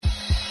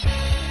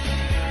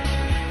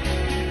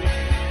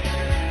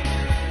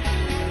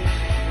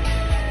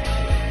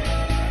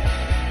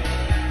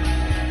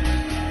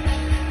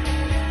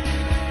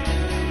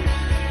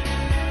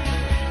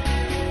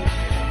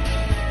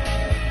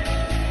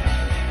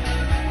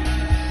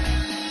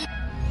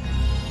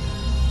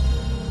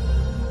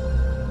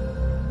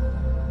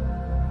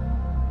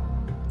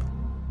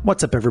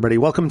What's up, everybody?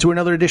 Welcome to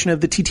another edition of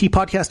the TT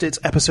Podcast. It's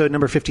episode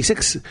number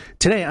 56.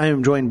 Today, I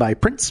am joined by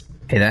Prince.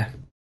 Hey there.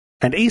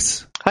 And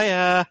Ace.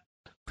 Hiya.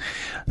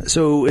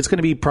 So it's going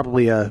to be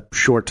probably a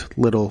short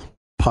little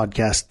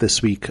podcast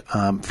this week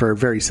for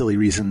very silly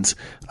reasons,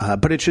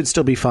 but it should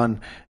still be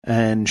fun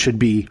and should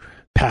be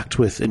packed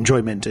with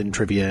enjoyment and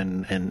trivia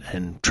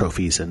and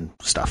trophies and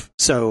stuff.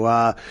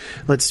 So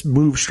let's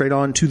move straight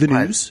on to the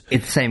news.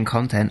 It's the same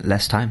content,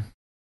 less time.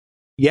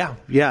 Yeah,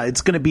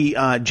 it's going to be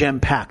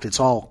jam-packed.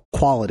 It's all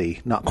quality,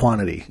 not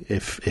quantity,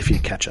 if you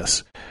catch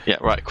us. Yeah,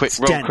 right. Quick,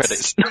 roll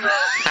credits.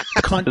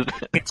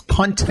 It's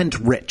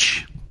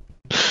content-rich.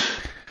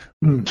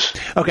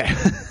 Okay.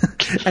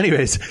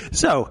 Anyways,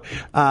 so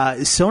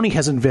Sony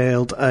has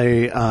unveiled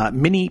a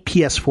mini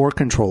PS4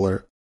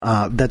 controller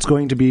that's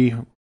going to be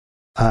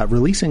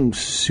releasing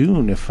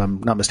soon, if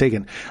I'm not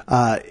mistaken.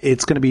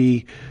 It's going to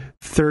be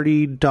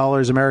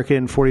 $30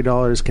 American,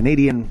 $40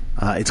 Canadian.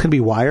 It's going to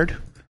be wired.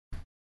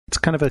 It's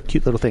kind of a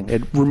cute little thing.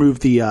 It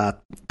removed the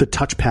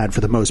touchpad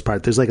for the most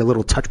part. There's like a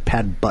little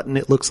touchpad button,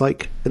 it looks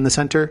like, in the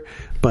center,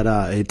 but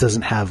it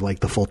doesn't have like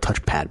the full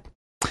touchpad.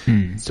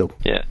 So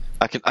yeah,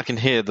 I can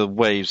hear the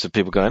waves of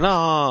people going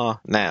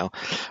now.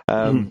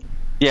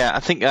 Yeah,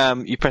 I think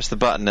you press the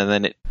button and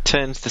then it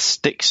turns the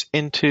sticks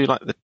into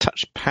like the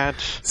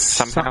touchpad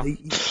somehow.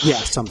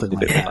 Something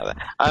like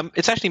that.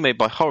 It's actually made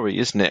by Hori,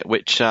 isn't it?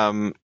 Which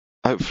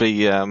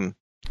hopefully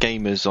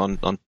gamers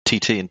on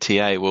TT and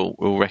TA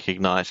will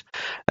recognise,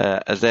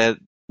 as they're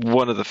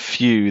one of the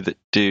few that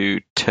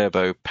do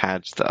turbo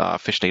pads that are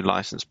officially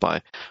licensed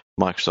by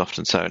Microsoft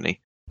and Sony.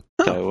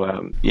 So I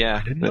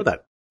didn't know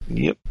that.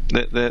 Yep,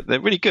 they're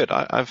really good.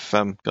 I've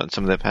gotten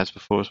some of their pads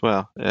before as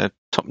well.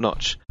 Top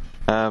notch.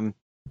 Yeah,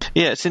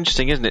 it's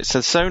interesting, isn't it? So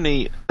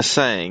Sony are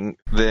saying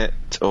that,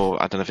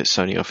 or I don't know if it's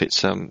Sony or if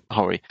it's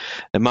Hori,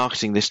 they're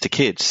marketing this to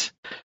kids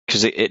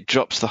because it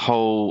drops the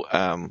whole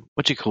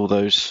what do you call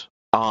those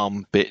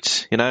arm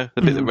bits? You know,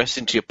 the bit that rests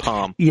into your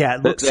palm. Yeah,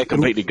 they're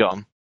completely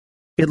gone.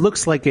 It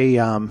looks like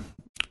a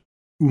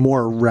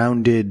more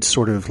rounded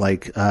sort of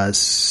like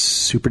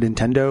Super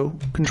Nintendo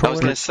controller. I was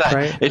going to say,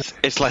 right?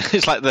 it's like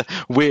the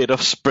weird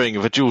offspring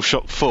of a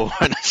DualShock 4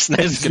 and a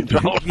SNES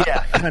controller.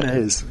 Yeah, kind of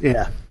is.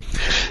 Yeah.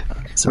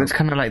 So it's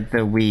kind of like the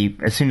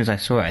Wii. As soon as I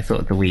saw it, I thought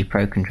of the Wii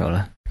Pro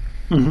controller.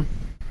 Mm-hmm.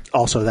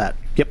 Also that.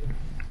 Yep.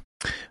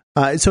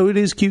 So it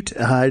is cute.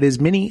 It is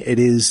mini. It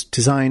is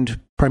designed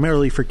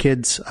primarily for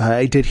kids.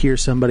 I did hear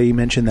somebody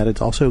mention that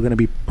it's also going to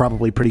be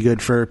probably pretty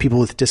good for people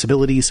with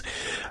disabilities,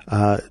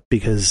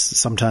 because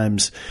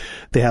sometimes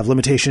they have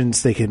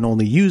limitations. They can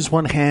only use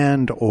one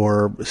hand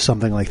or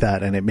something like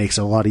that, and it makes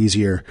it a lot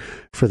easier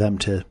for them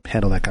to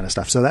handle that kind of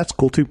stuff. So that's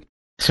cool too.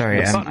 Sorry,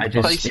 it's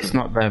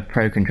not the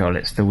Pro controller,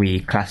 it's the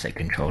Wii Classic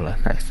controller.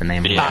 That's the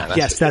name of it.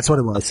 Yes, that's what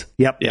it was.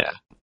 Yep.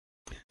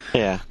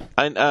 Yeah.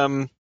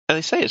 And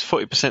they say it's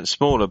 40%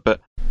 smaller,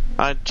 but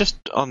just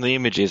on the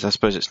images, I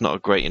suppose it's not a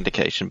great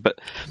indication. But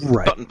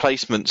button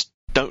placements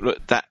don't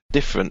look that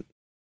different.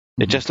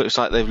 It just looks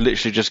like they've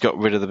literally just got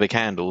rid of the big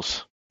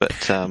handles. But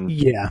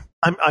yeah,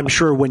 I'm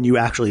sure when you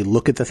actually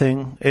look at the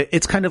thing,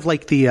 it's kind of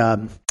like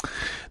the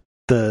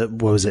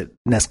what was it,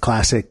 NES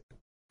Classic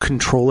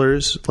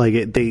controllers.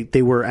 Like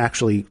they were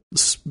actually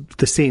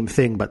the same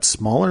thing but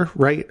smaller,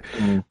 right?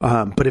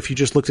 But if you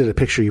just looked at a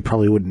picture, you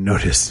probably wouldn't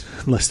notice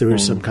unless there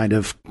was some kind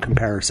of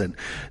comparison.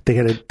 They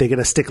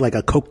gotta stick like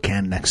a Coke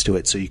can next to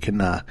it so you can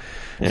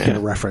get a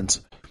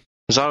reference.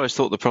 Because I always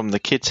thought the problem the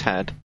kids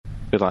had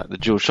with like the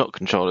DualShock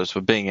controllers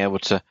were being able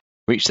to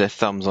reach their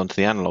thumbs onto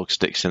the analog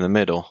sticks in the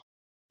middle.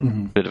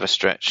 Bit of a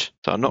stretch.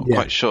 So I'm not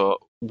quite sure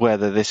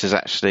whether this is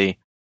actually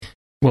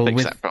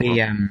fix that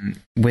problem.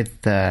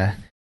 With the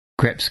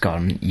grips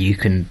gone, you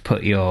can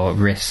put your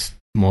wrist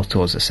more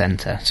towards the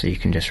center, so you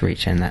can just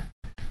reach in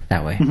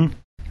that way,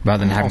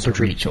 rather than having to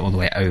reach all the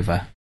way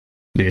over.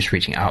 You're just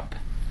reaching up.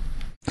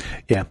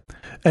 Yeah,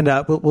 and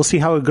we'll see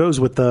how it goes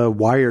with the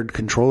wired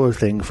controller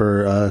thing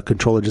for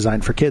controller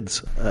designed for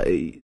kids.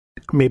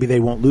 Maybe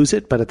they won't lose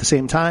it, but at the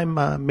same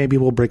time, maybe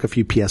we'll break a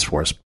few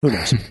PS4s. Who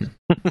knows?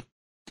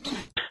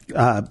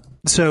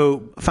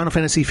 So Final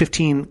Fantasy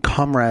 15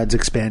 Comrades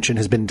expansion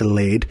has been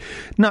delayed.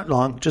 Not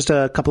long, just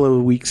a couple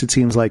of weeks, it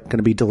seems like, going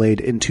to be delayed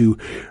into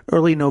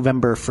early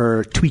November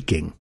for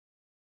tweaking.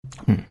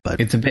 But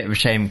it's a bit of a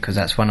shame because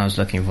that's one I was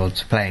looking forward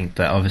to playing,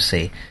 but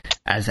obviously,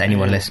 as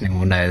anyone listening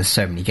will know, there's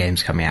so many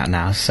games coming out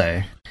now,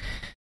 so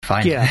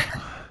fine.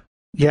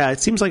 Yeah, it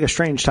seems like a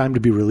strange time to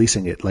be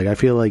releasing it. Like, I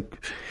feel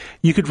like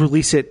you could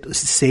release it,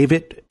 save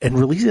it, and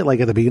release it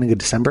like at the beginning of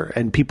December,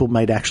 and people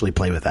might actually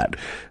play with that.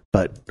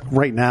 But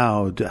right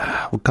now,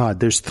 God,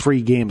 there's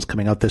 3 games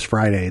coming out this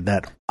Friday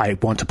that I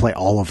want to play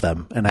all of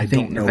them, and I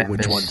don't know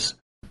which ones.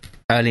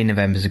 Early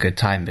November is a good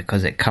time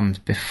because it comes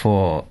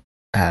before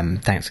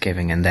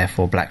Thanksgiving and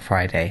therefore Black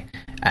Friday,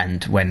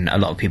 and when a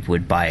lot of people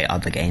would buy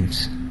other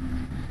games.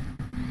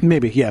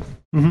 Maybe, yeah.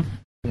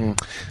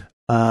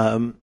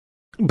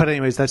 But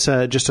anyways, that's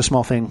just a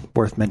small thing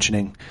worth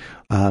mentioning.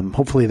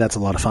 Hopefully that's a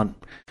lot of fun.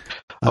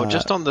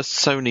 Just on the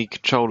Sony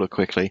controller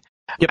quickly.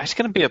 It's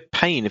going to be a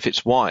pain if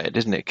it's wired,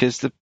 isn't it? Because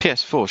the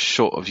PS4 is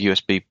short of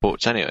USB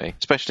ports anyway.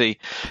 Especially,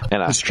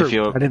 That's true.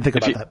 I didn't think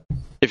about that.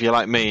 If you're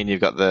like me and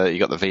you've got the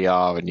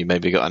VR and you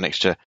maybe got an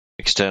extra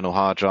external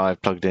hard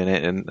drive plugged in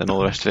it and all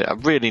the rest of it, I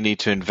really need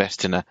to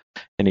invest in a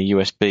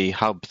USB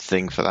hub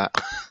thing for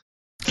that.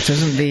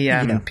 Doesn't the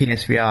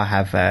PSVR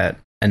have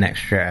an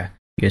extra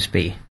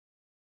USB?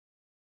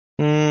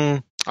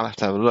 I'll have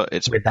to have a look.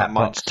 It's with that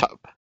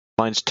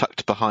mine's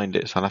tucked behind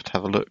it, so I'll have to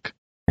have a look.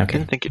 Okay. I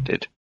didn't think it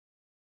did.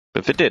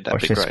 But if it did,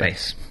 that'd be great.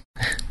 Space.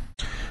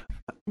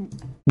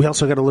 We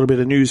also got a little bit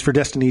of news for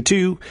Destiny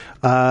 2.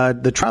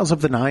 The Trials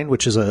of the Nine,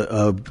 which is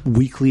a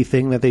weekly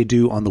thing that they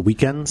do on the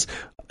weekends,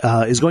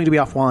 is going to be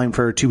offline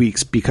for 2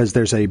 weeks because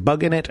there's a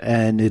bug in it,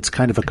 and it's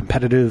kind of a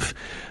competitive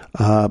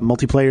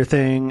multiplayer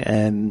thing,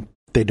 and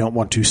they don't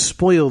want to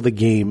spoil the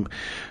game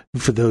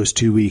for those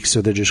 2 weeks,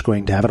 so they're just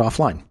going to have it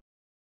offline.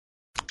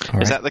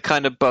 Is that the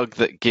kind of bug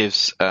that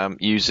gives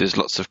users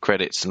lots of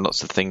credits and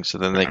lots of things so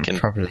then they can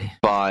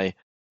buy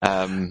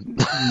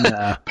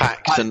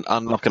packs and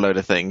unlock a load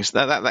of things?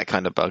 That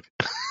kind of bug?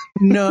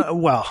 No,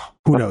 well,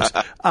 who knows?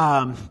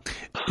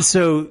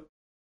 So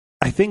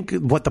I think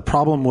what the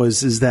problem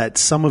was is that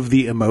some of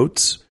the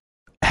emotes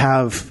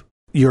have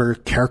your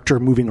character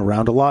moving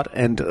around a lot,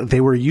 and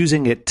they were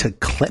using it to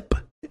clip,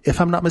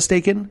 if I'm not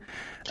mistaken.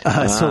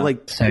 So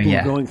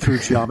going through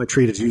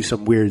geometry to do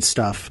some weird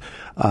stuff.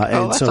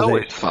 That's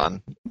always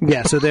fun.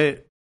 Yeah, so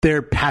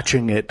they're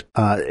patching it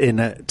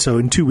so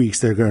in 2 weeks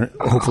they're going to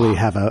hopefully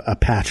have a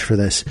patch for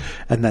this,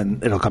 and then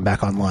it'll come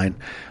back online.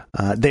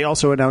 They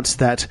also announced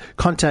that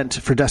content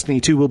for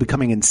Destiny 2 will be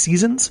coming in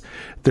seasons.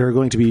 There are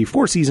going to be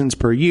 4 seasons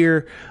per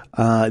year.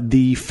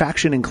 The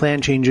faction and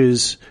clan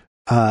changes,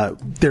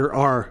 there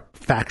are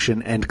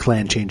faction and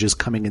clan changes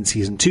coming in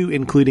Season 2,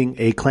 including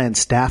a clan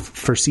staff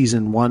for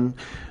Season 1.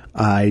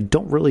 I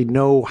don't really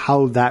know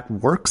how that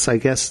works. I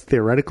guess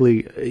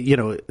theoretically,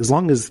 as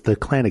long as the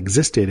clan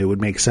existed, it would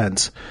make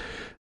sense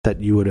that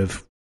you would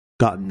have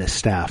gotten this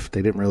staff.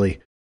 They didn't really,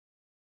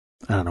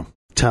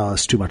 tell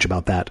us too much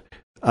about that.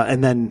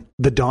 And then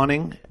The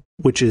Dawning,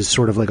 which is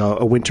sort of like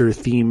a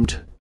winter-themed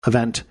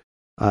event,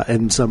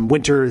 and some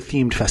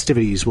winter-themed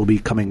festivities will be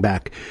coming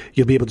back.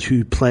 You'll be able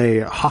to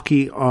play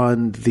hockey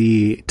on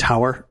the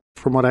tower,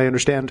 from what I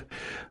understand,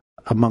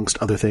 amongst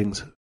other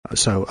things.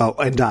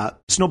 And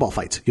snowball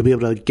fights. You'll be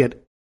able to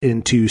get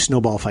into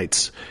snowball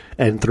fights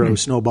and throw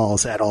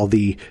snowballs at all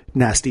the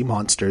nasty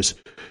monsters.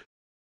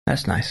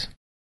 That's nice.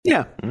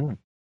 Yeah.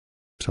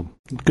 So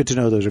good to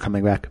know those are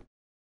coming back.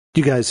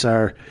 You guys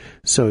are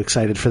so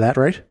excited for that,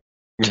 right?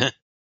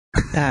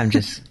 I'm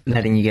just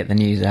letting you get the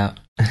news out.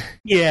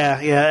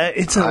 Yeah.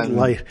 It's a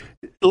light.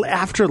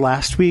 After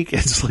last week,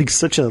 it's like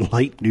such a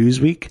light news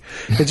week.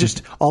 It's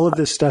just all of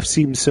this stuff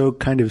seems so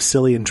kind of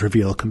silly and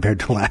trivial compared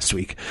to last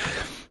week.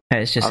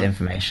 It's just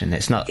information.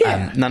 It's not.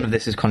 None of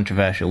this is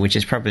controversial, which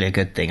is probably a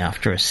good thing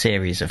after a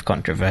series of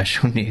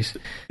controversial news.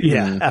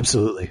 Yeah,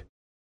 absolutely.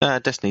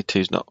 Destiny 2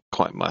 is not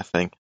quite my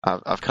thing.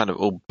 I've kind of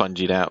all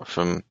bungeed out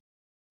from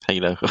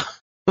Halo.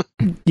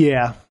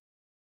 Yeah.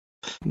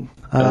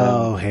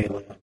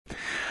 Halo.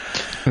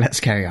 Let's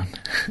carry on.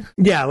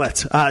 Yeah,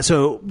 let's.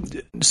 So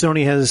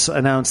Sony has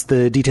announced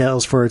the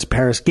details for its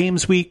Paris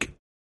Games Week.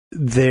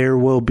 There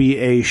will be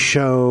a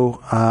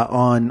show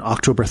on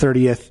October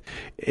 30th.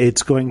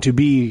 It's going to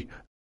be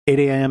 8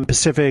 a.m.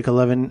 Pacific,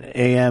 11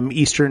 a.m.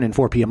 Eastern, and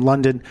 4 p.m.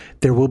 London.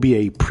 There will be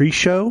a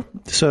pre-show.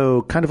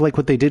 So kind of like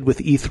what they did with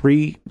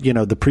E3,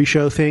 the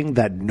pre-show thing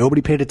that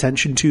nobody paid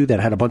attention to, that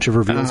had a bunch of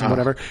reveals and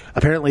whatever.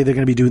 Apparently they're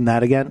going to be doing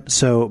that again.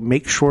 So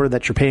make sure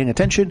that you're paying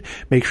attention.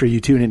 Make sure you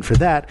tune in for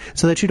that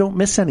so that you don't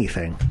miss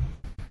anything.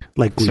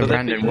 So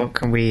Brandon, what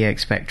can we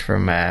expect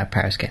from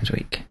Paris Games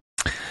Week?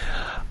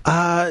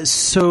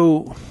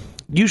 So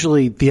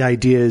usually the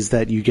idea is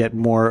that you get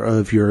more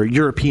of your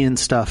European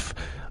stuff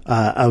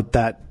out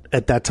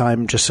at that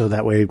time, just so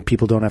that way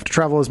people don't have to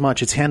travel as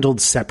much. It's handled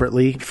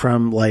separately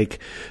from like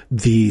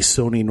the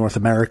Sony North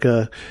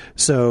America.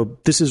 So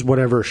this is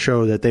whatever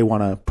show that they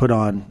want to put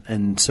on,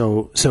 and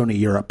so Sony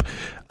Europe.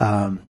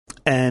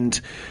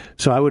 And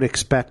so I would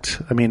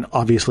expect,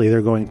 obviously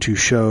they're going to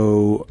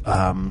show,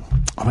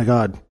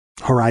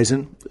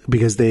 Horizon,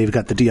 because they've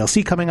got the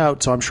DLC coming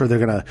out, so I'm sure they're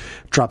going to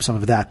drop some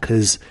of that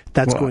because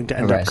that's going to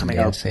end up coming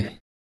DLC? out.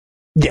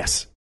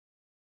 Yes.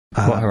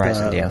 What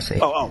Horizon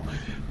DLC?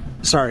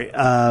 Sorry.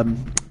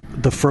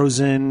 The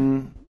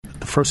Frozen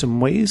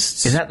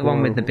Wastes? Is that the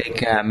one with the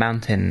big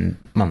mountain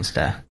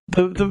monster?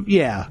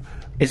 Yeah.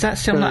 Is that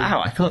still not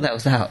out? I thought that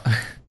was out.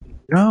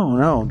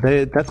 No.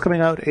 That's coming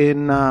out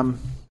in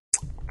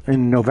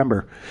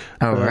November.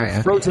 Oh, right.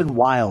 Okay. Frozen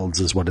Wilds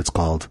is what it's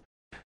called.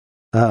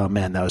 Oh,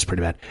 man, that was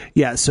pretty bad.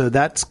 Yeah, so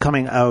that's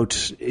coming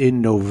out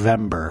in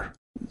November.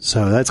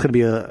 So that's going to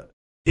be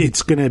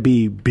it's going to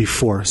be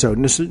before. So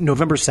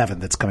November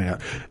 7th it's coming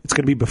out. It's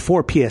going to be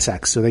before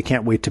PSX, so they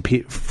can't wait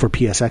for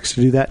PSX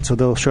to do that. So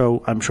they'll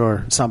show, I'm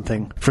sure,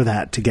 something for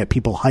that to get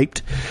people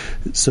hyped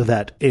so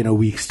that in a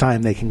week's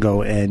time they can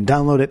go and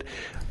download it.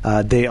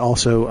 They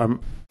also,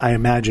 I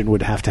imagine,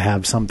 would have to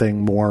have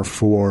something more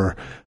for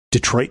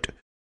Detroit.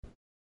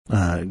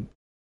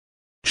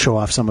 show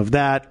off some of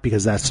that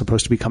because that's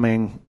supposed to be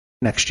coming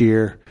next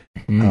year.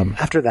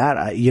 After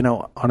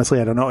that, honestly,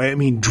 I don't know. I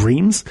mean,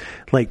 Dreams,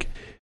 like,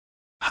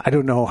 I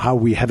don't know how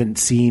we haven't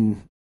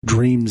seen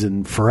Dreams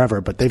in forever,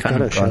 but they've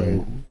got a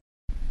show.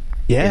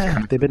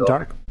 Yeah, they've been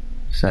dark.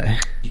 So,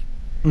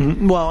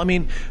 well, I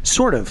mean,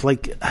 sort of.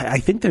 Like, I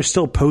think they're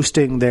still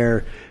posting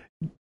their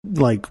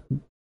like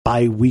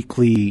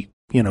bi-weekly,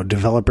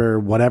 developer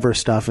whatever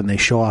stuff, and they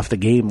show off the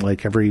game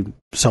like every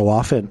so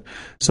often.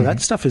 So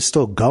that stuff is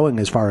still going,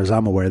 as far as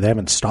I'm aware. They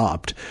haven't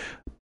stopped,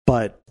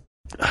 but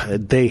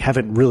they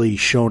haven't really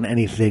shown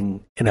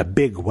anything in a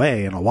big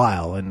way in a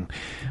while. And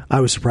I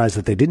was surprised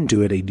that they didn't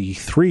do it at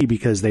E3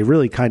 because they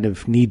really kind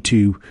of need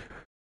to,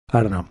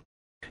 I don't know.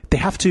 They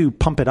have to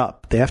pump it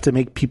up. They have to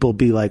make people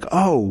be like,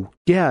 oh,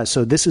 yeah,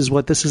 so this is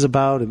what this is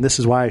about, and this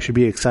is why I should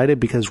be excited,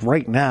 because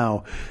right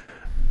now,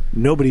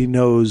 nobody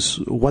knows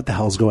what the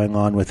hell's going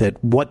on with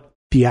it, what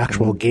the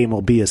actual game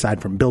will be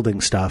aside from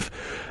building stuff.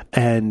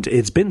 And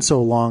it's been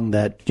so long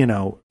that,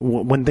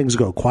 when things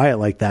go quiet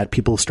like that,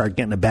 people start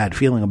getting a bad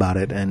feeling about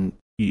it, and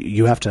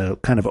you have to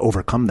kind of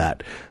overcome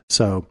that.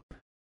 So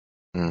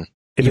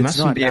you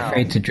mustn't be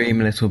afraid to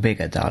dream a little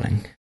bigger,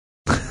 darling.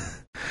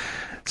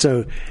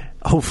 So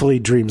hopefully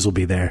Dreams will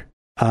be there.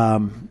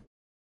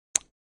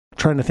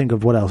 Trying to think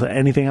of what else.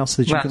 Anything else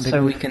that you can think of?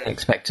 So we can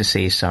expect to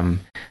see some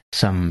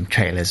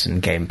trailers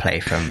and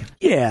gameplay from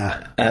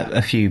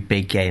a few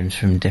big games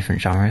from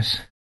different genres.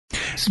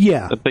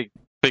 Yeah. A big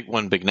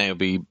name will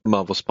be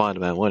Marvel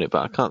Spider-Man, won't it?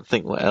 But I can't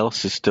think what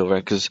else is still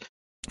around, because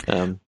a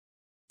lot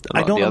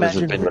of the others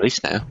have been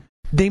released now.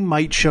 They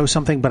might show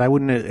something, but I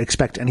wouldn't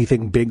expect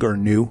anything big or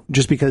new,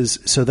 just because.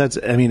 So it's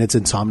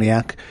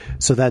Insomniac,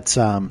 so that's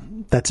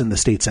in the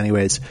States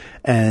anyways,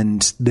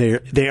 and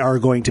they are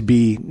going to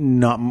be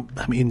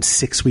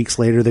 6 weeks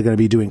later they're going to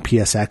be doing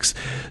PSX,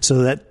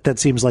 so that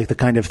seems like the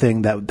kind of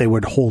thing that they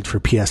would hold for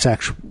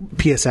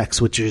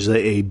PSX, which is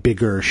a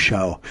bigger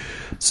show.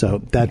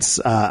 So that's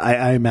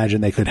I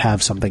imagine they could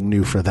have something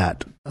new for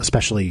that,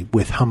 especially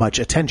with how much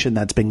attention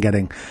that's been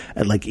getting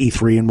at like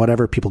E3 and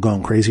whatever, people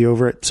going crazy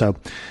over it. So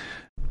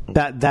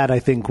that I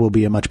think will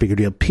be a much bigger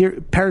deal.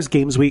 Paris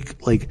Games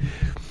Week, like,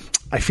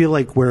 I feel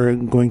like we're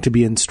going to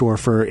be in store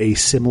for a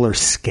similar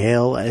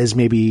scale as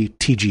maybe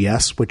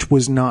TGS, which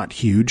was not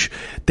huge.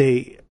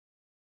 They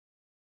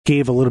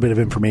gave a little bit of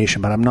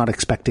information, but I'm not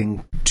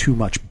expecting too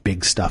much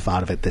big stuff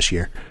out of it this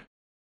year.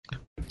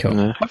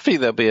 Cool. Hopefully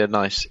there'll be a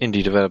nice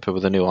indie developer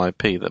with a new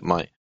IP that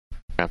might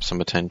grab some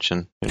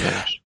attention. Who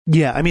knows?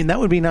 Yeah, I mean, that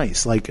would be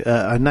nice. Like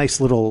a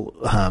nice little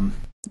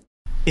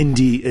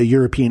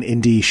European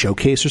indie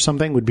showcase or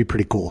something would be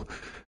pretty cool.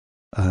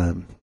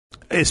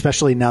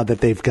 Especially now that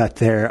they've got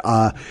their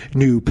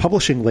new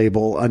publishing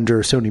label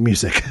under Sony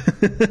Music.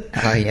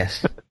 Oh,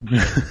 yes.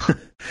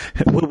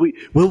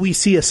 Will we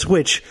see a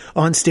Switch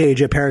on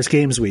stage at Paris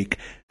Games Week?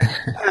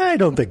 I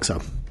don't think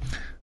so.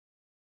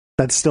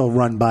 That's still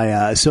run by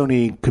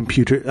Sony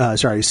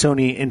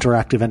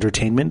Interactive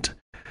Entertainment.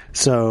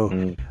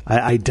 So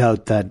I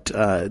doubt that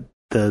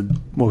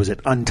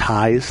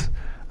Unties.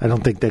 I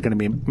don't think they're going to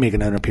be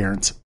making an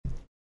appearance.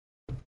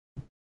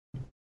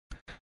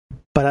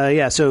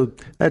 But so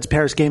that's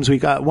Paris Games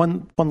Week.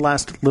 One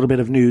last little bit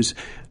of news.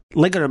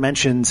 LEGO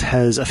Dimensions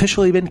has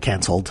officially been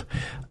canceled,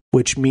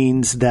 which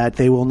means that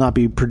they will not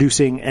be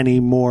producing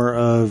any more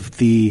of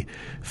the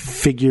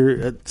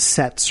figure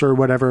sets or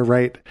whatever,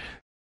 right?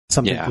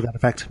 Something to that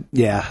effect.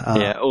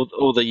 Yeah.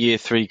 All the Year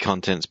 3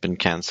 content's been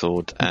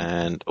cancelled,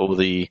 and all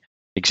the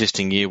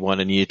existing Year 1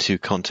 and Year 2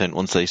 content,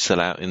 once they sell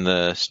out in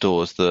the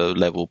stores, the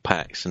level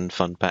packs and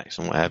fun packs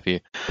and what have you,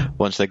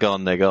 once they're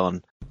gone, they're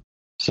gone.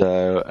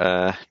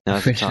 So now's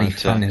officially the time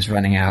fun is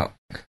running out.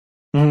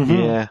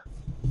 Yeah,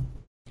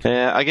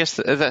 I guess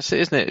that's it,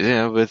 isn't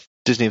it? With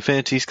Disney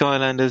Infinity,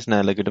 Skylanders,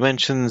 now LEGO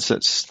Dimensions,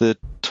 that's the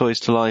Toys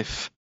to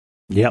Life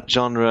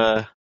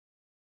genre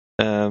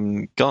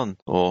gone,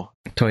 or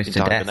Toys to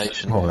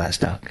Death, all that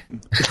stuff.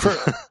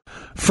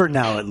 For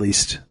now, at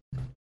least.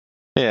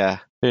 Yeah,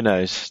 who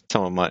knows?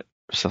 Someone might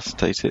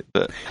resuscitate it,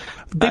 but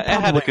it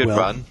had a good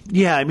run.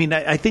 Yeah, I mean,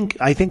 I think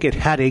it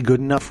had a good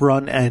enough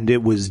run, and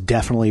it was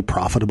definitely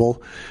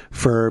profitable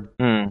for.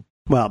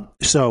 Well,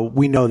 so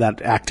we know that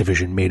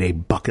Activision made a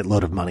bucket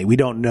load of money. We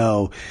don't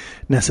know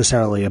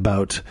necessarily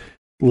about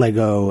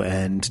Lego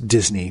and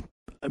Disney.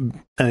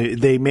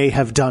 They may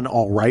have done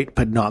all right,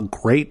 but not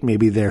great.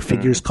 Maybe their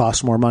figures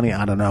cost more money.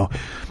 I don't know.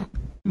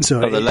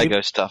 So the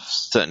Lego stuff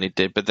certainly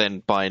did, but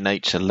then by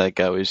nature,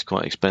 Lego is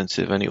quite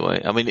expensive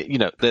anyway. I mean,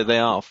 they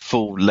are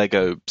full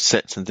Lego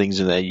sets and things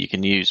in there you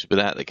can use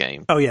without the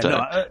game. Oh yeah, so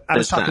I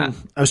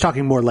was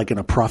talking more like in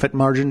a profit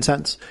margin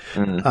sense.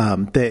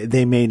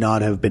 They may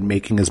not have been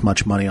making as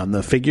much money on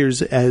the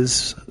figures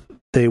as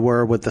they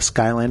were with the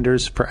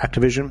Skylanders for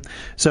Activision.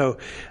 So,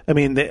 I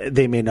mean,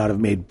 they may not have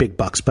made big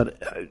bucks,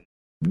 but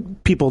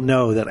people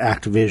know that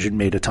Activision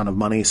made a ton of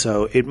money,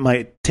 so it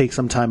might take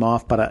some time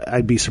off, but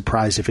I'd be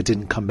surprised if it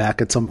didn't come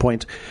back at some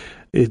point.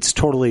 It's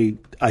totally,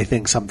 I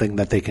think, something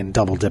that they can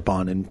double dip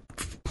on and,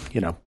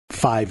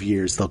 5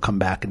 years they'll come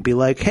back and be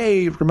like,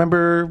 hey,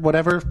 remember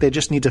whatever? They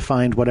just need to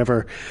find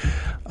whatever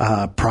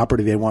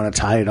property they want to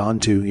tie it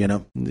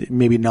onto,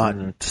 maybe not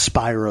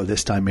Spyro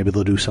this time. Maybe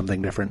they'll do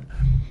something different.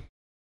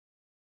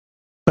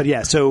 But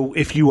yeah, so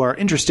if you are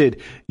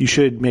interested, you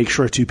should make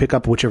sure to pick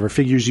up whichever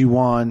figures you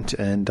want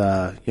and,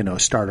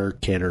 starter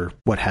kit or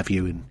what have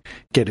you, and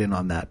get in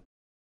on that.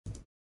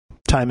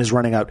 Time is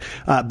running out.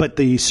 But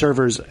the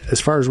servers,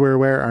 as far as we're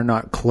aware, are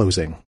not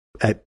closing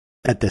at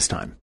this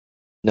time.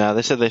 No,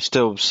 they said they're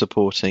still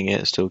supporting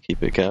it, still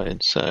keep it going.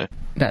 So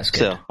that's good.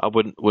 Still, I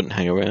wouldn't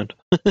hang around.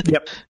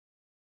 Yep.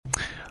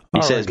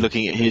 He says,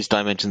 looking at his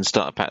Dimensions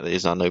starter pack that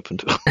is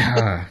unopened.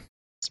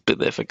 It's been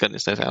there for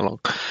goodness knows how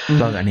long.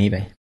 Log on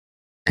eBay.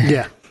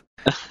 Yeah.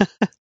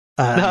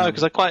 No,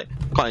 because I quite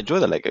enjoy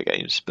the Lego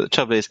games, but the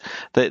trouble is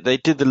they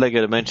did the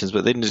Lego Dimensions,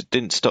 but they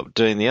didn't stop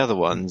doing the other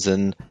ones,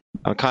 and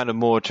I'm kind of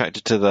more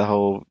attracted to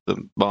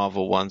the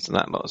Marvel ones and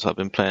that lot, so I've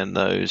been playing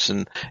those,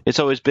 and it's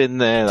always been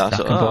there. I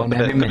thought, I'm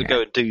going to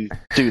go and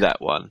do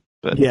that one.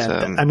 But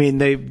yeah, I mean,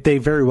 they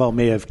very well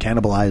may have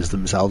cannibalized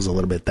themselves a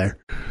little bit there.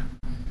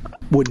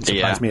 Wouldn't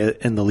surprise me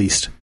in the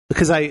least,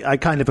 because I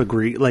kind of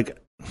agree. Like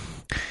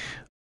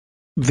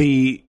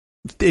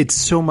it's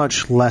so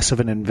much less of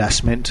an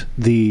investment,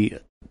 the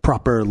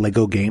proper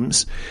Lego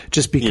games,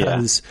 just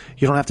because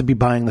you don't have to be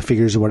buying the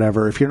figures or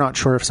whatever. If you're not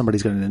sure if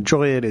somebody's going to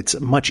enjoy it, it's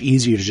much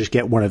easier to just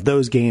get one of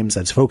those games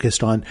that's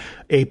focused on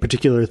a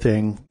particular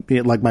thing.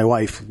 Like my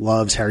wife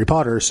loves Harry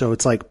Potter, so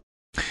it's like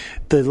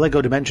the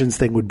Lego Dimensions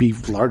thing would be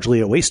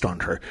largely a waste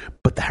on her.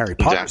 But the Harry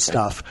Potter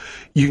stuff,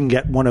 you can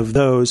get one of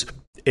those.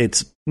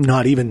 It's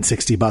not even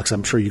 $60.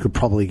 I'm sure you could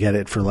probably get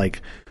it for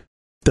like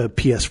the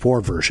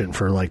PS4 version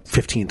for like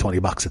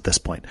 $15-$20 at this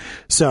point.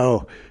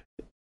 So,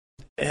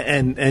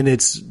 and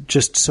it's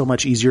just so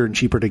much easier and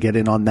cheaper to get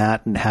in on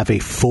that and have a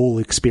full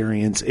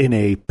experience in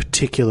a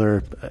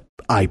particular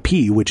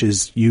IP, which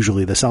is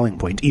usually the selling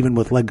point. Even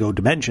with Lego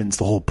Dimensions,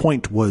 the whole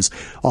point was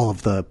all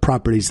of the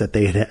properties that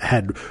they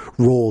had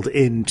rolled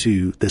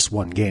into this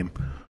one game.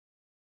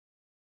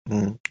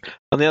 On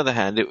the other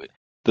hand,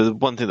 the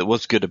one thing that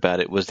was good about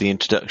it was the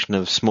introduction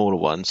of smaller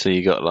ones. So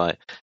you got like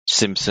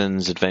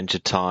Simpsons, Adventure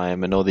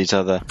Time, and all these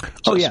other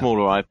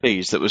smaller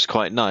IPs that was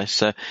quite nice.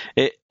 So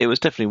it was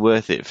definitely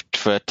worth it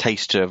for a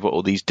taster of what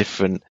all these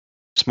different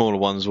smaller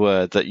ones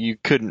were, that you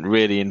couldn't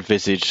really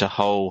envisage a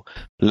whole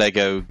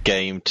Lego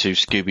game to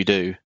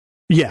Scooby-Doo.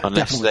 Yeah,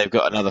 unless they've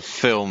got another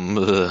film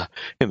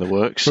in the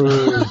works.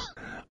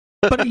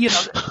 But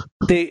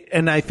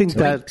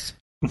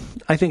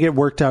I think it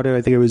worked out.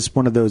 I think it was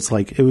one of those,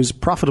 like, it was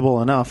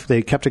profitable enough.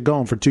 They kept it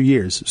going for 2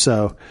 years.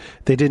 So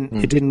it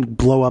didn't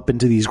blow up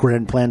into these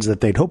grand plans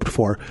that they'd hoped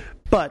for.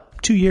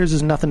 But 2 years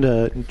is nothing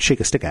to shake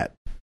a stick at.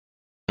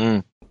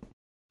 All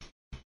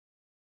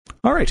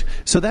right.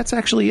 So that's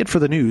actually it for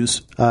the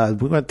news.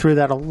 We went through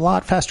that a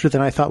lot faster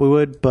than I thought we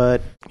would.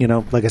 But,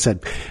 like I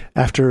said,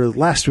 after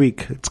last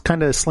week, it's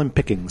kind of slim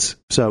pickings.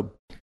 So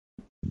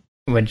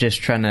we're just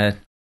trying to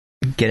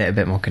get it a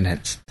bit more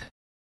condensed.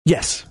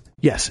 Yes,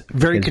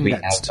 very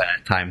condensed. We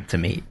have time to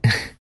meet.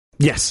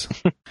 Yes.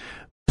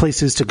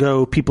 Places to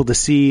go, people to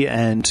see,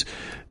 and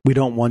we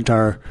don't want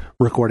our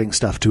recording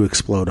stuff to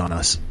explode on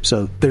us.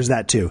 So there's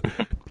that too.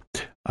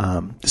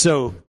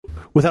 So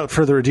without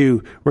further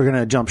ado, we're going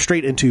to jump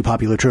straight into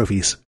popular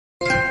trophies.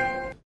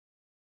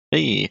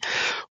 Hey,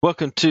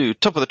 welcome to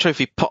Top of the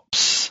Trophy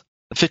Pops,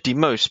 the 50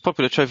 most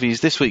popular trophies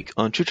this week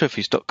on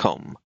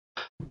TrueTrophies.com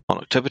on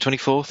October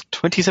 24th,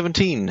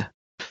 2017.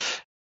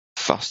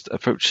 Fast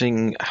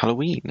approaching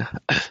Halloween.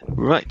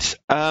 Right.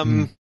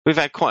 We've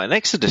had quite an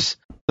exodus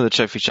for the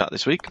trophy chart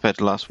this week compared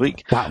to last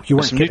week. Wow, you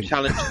weren't kidding. New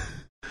challenge.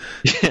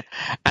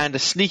 And a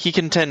sneaky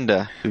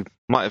contender who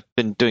might have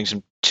been doing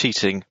some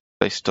cheating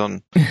based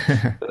on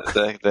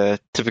their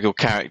typical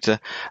character.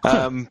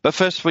 But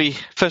first we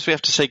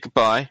have to say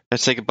goodbye.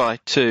 Let's say goodbye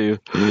to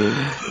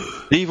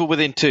The Evil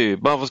Within 2,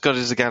 Marvel's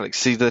Guardians of the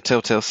Galaxy, the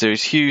Telltale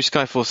series, Hughes,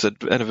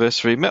 Skyforce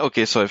Anniversary, Metal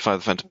Gear Solid 5: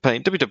 The Phantom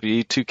Pain,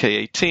 WWE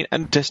 2K18,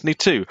 and Destiny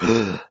 2.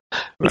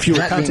 If you were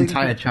counting the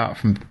entire chart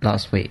from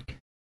last week,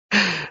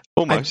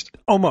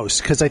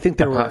 almost, because I think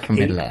there were from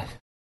Middle-earth.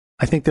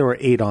 I think there were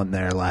 8 on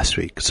there last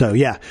week. So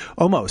yeah,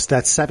 almost.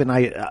 That's 7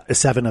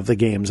 of the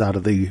games out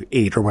of the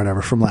 8 or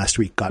whatever from last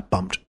week got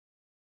bumped.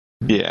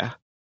 Yeah.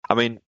 I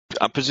mean,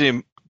 I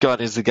presume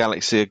Guardians of the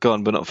Galaxy are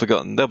gone but not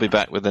forgotten. They'll be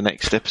back with the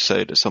next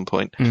episode at some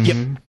point.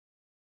 Mm-hmm.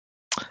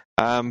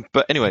 Yep.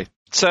 But anyway,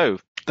 so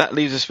that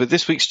leaves us with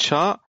this week's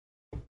chart.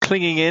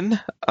 Clinging in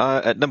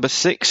at number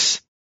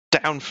 6,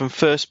 down from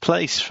first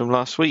place from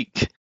last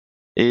week,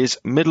 is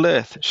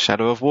Middle-earth,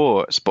 Shadow of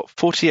War, spot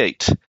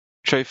 48.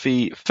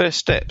 Trophy First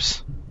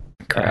Steps,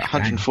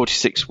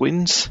 146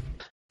 wins.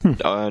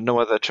 No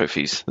other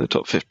trophies in the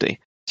top 50.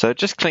 So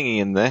just clinging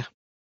in there.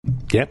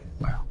 Yep.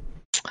 Wow.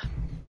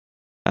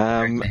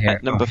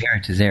 At number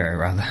 0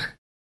 rather.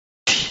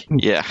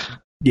 Yeah.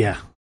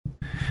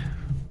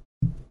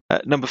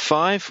 At number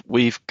 5,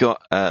 we've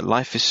got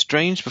Life is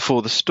Strange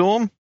Before the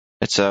Storm.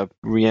 It's a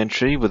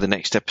re-entry with the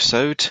next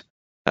episode.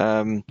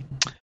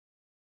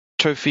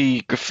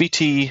 Trophy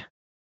Graffiti,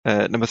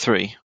 number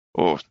 3.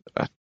 or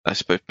I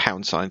suppose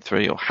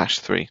 #3 or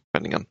 #3,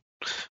 depending on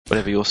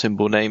whatever your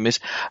symbol name is.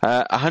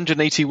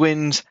 180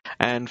 wins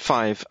and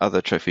 5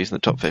 other trophies in the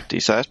top 50.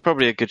 So that's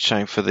probably a good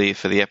showing for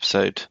the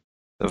episode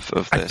of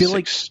the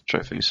 6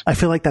 trophies. I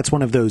feel like that's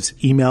one of those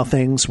email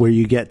things where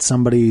you get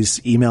somebody's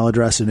email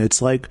address and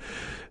it's like,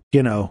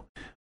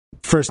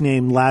 first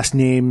name, last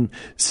name,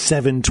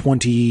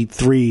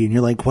 723, and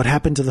you're like, what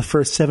happened to the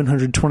first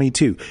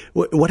 722?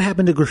 What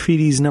happened to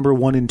Graffiti's number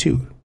 1 and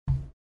 2?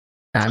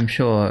 I'm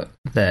sure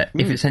that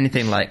if it's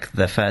anything like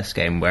the first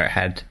game where it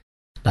had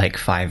like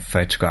 5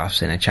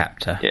 photographs in a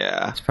chapter,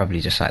 it's probably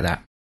just like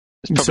that.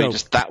 It's probably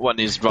just that one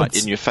is right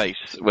in your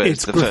face,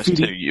 whereas the first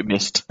 2 you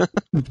missed.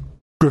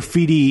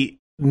 Graffiti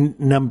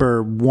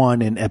number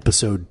 1 in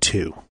episode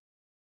 2.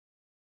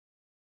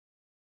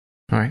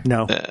 All right.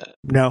 No. All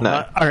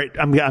right.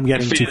 I'm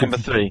getting too number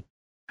 3.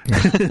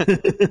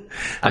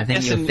 I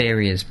think your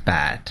theory is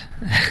bad.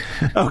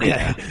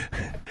 Okay.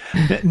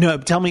 No,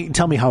 tell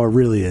me how it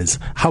really is.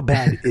 How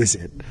bad is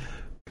it?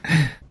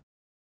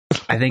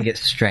 I think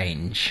it's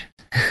strange.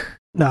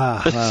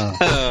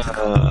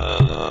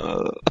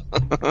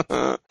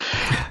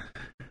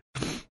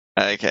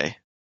 Okay.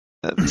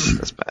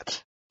 That's bad.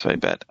 It's very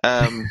bad.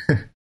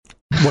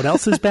 What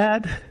else is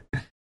bad?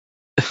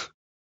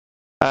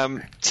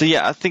 So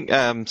yeah, I think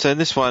so in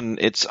this one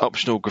it's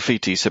optional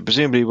graffiti. So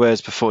presumably,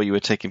 whereas before you were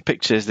taking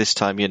pictures, this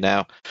time you're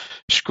now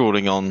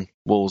scrawling on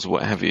walls or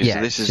what have you. Yeah,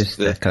 so this is just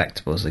the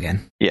collectibles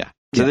again. Yeah.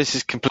 So this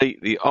is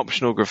completely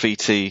optional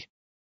graffiti,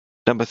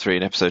 number 3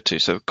 in episode 2.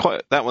 So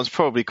that one's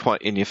probably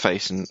quite in your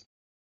face and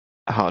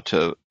hard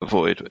to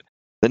avoid.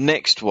 The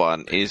next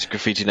one is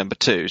graffiti number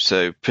 2.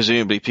 So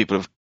presumably people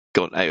have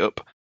gone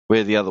up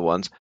with the other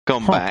ones,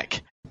 gone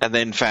back, and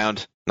then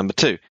found number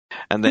 2,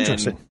 and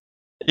then.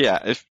 Yeah,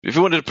 if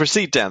you wanted to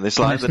proceed down this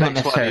line, the next one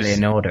is... not necessarily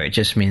in order, it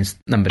just means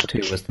number 2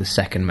 was the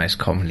second most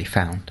commonly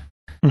found.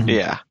 Mm-hmm.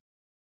 Yeah.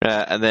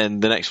 And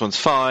then the next one's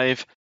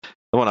 5,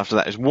 the one after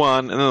that is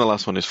 1, and then the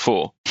last one is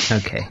 4.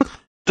 Okay.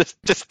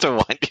 just to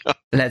wind you up.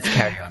 Let's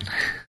carry on.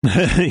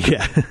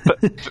 Yeah.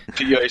 But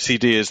your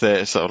OCD is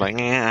there, sort of like,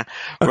 yeah.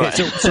 Okay, right.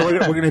 so we're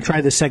going to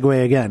try the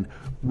segue again.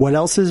 What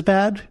else is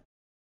bad?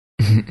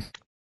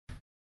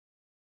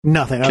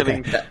 Nothing,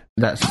 okay.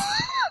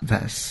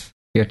 That's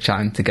your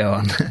time to go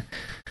on.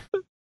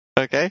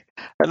 Okay.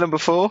 And number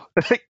 4,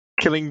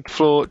 Killing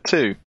Floor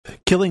 2.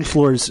 Killing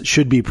floors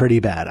should be pretty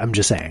bad, I'm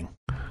just saying.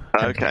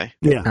 Okay.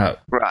 Yeah. Oh,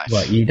 right.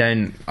 What, you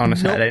don't on a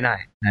Saturday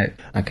night? No.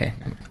 Okay.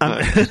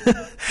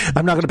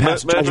 I'm not going to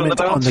pass judgment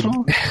on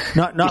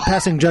not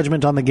passing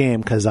judgment on the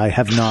game because I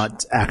have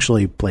not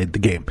actually played the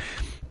game.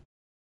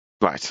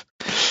 Right.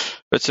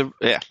 But so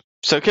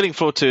Killing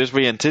Floor 2 is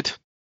re-entered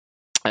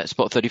at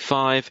spot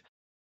 35.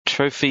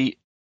 Trophy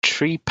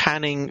Tree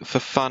Panning for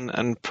Fun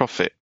and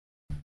Profit.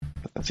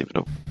 That's even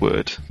a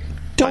word.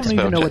 Don't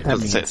even know what that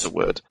means. Say it's a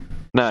word.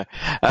 No.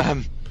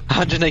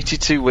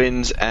 182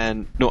 wins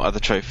and no other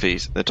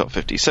trophies in the top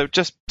 50. So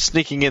just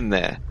sneaking in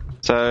there.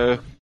 So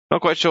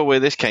not quite sure where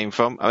this came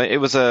from. I mean, it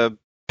was a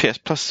PS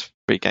Plus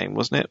free game,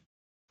 wasn't it?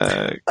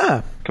 A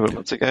couple of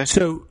months ago.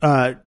 So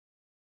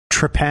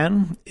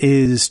trepan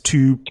is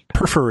to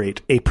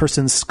perforate a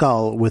person's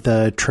skull with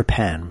a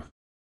trepan.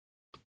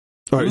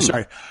 Or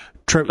sorry,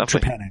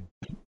 trepanning.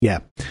 Yeah.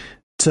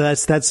 So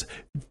that's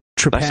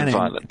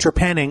trepanning.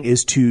 Trepanning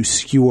is to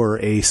skewer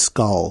a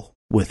skull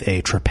with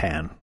a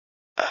trepan.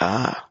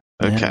 Ah,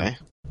 okay.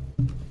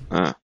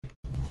 Yeah.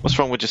 What's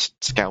wrong with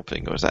just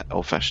scalping, or is that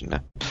old-fashioned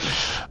now?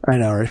 I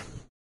know,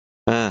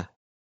 right?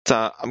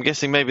 So I'm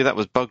guessing maybe that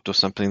was bugged or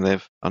something.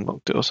 They've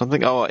unlocked it or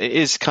something. Oh, it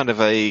is kind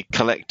of a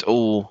collect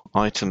all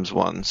items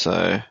one,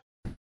 so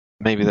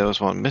maybe there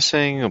was one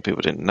missing, or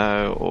people didn't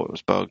know, or it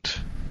was bugged.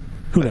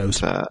 Who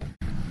knows?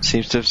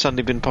 Seems to have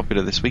suddenly been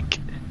popular this week.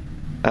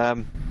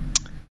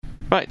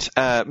 Right,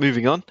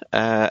 moving on.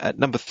 At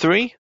number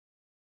 3,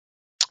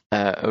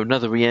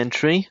 another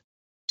re-entry.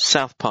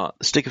 South Park,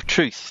 The Stick of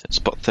Truth, at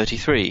spot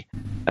 33.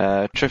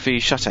 Trophy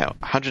shutout,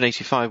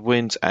 185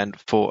 wins and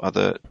 4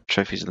 other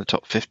trophies in the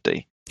top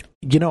 50.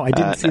 You know, I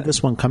didn't see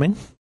this one coming,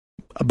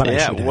 but I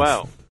should have.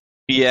 Well,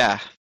 yeah.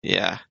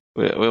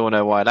 We all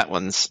know why that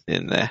one's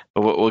in there.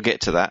 We'll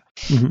get to that.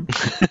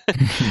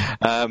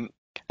 Mm-hmm.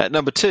 At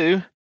number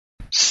 2,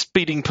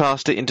 speeding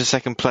past it into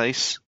second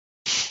place,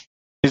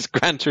 is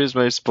Gran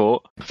Turismo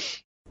Sport.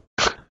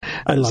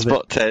 I love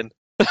spot 10.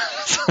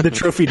 The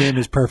trophy name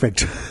is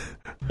perfect.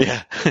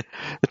 Yeah.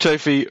 The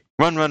trophy,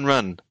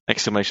 run,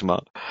 exclamation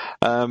mark.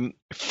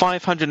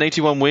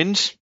 581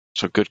 wins,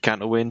 so good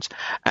counter wins,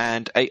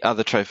 and 8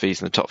 other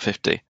trophies in the top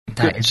 50.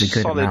 That is a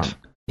good amount.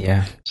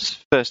 Yeah.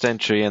 First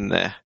entry in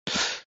there.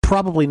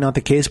 Probably not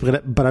the case, but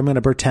I'm going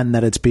to pretend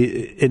that it's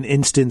an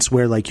instance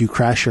where like you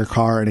crash your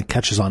car and it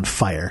catches on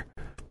fire.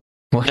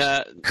 What?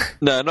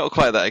 No, not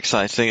quite that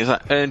exciting. It's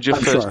like earned your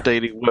first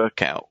daily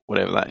workout,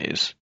 whatever that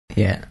is.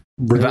 Yeah.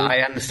 Really? But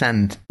I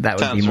understand that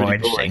would be more really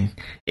interesting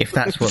if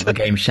that's what the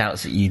game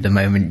shouts at you the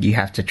moment you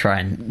have to try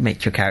and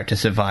make your character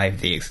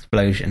survive the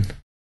explosion.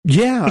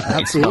 Yeah, It's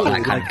not absolutely.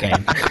 that kind of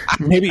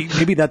game.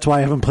 Maybe that's why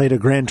I haven't played a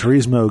Gran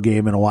Turismo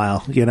game in a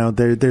while. You know,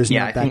 there's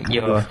Yeah, not I that think kind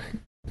you're of...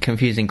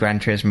 confusing Gran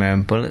Turismo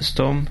and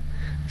Bulletstorm.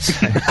 So,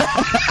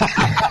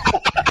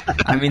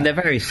 I mean, they're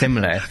very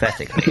similar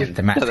aesthetically and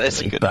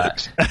That's a thematically, good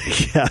but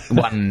Yeah,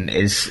 one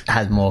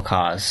has more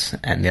cars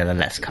and the other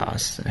less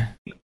cars. So.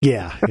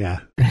 yeah.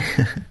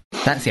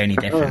 That's the only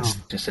difference.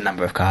 Just the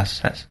number of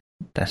cars.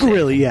 That's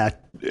Really, it.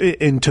 yeah.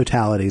 In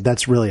totality,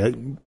 that's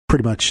really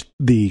pretty much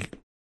the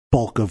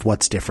bulk of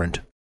what's different.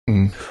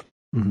 Mm.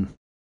 Mhm.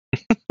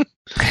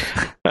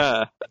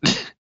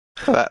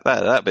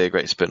 That'd be a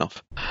great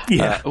spin-off.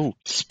 Yeah.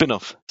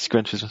 Spin-off.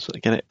 Gran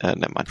Turismo. Get it?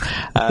 Never mind.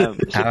 Oh,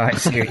 I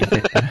see what you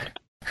did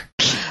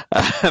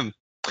there.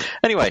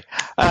 Anyway,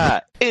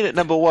 in at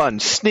number 1,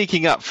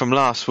 sneaking up from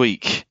last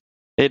week,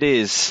 it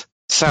is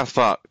South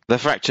Park: The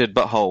Fractured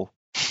Butthole.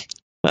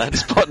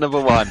 Spot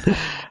number 1.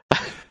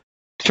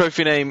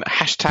 Trophy name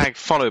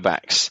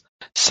 #followbacks.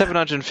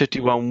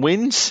 751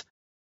 wins.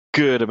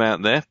 Good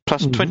amount there.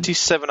 Plus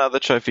 27 other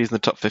trophies in the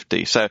top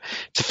 50. So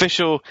it's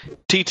official.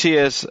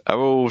 TTers are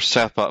all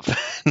South Park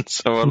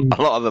fans, or a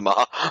lot of them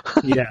are.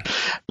 Yeah.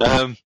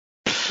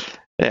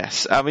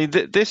 Yes. I mean,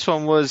 this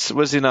one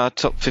was in our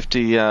top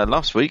 50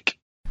 last week.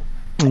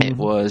 It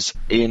was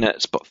in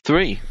at spot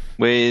 3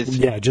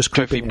 with just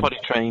Trophy creeping in. Potty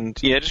Trained.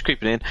 Yeah, just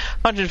creeping in.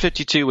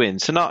 152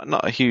 wins, so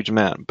not a huge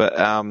amount, but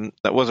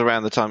that was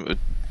around the time it had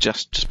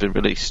just been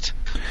released.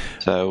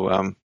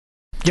 So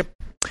Yep.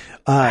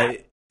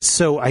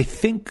 So I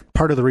think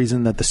part of the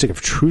reason that the Stick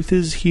of Truth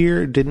is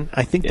here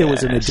there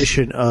was an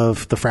addition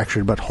of the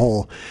Fractured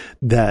Butthole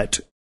that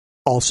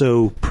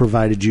also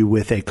provided you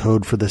with a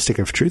code for the Stick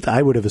of Truth.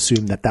 I would have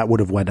assumed that would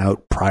have went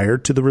out prior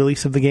to the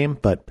release of the game,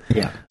 but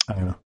Yeah. I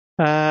don't know.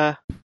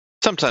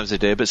 sometimes they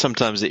do, but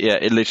sometimes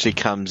it literally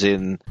comes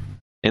in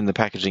the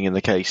packaging in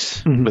the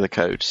case with a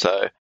code.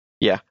 So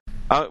yeah.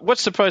 What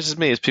surprises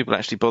me is people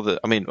actually bother.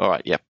 I mean, all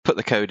right, yeah, put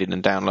the code in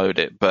and download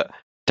it, but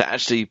to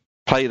actually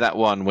play that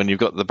one when you've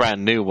got the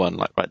brand new one,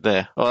 like right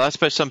there. Well, I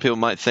suppose some people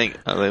might think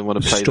they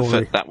want to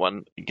play that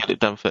one and get it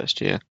done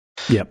first. Yeah.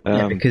 Yep.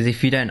 Yeah, because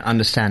if you don't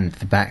understand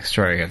the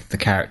backstory of the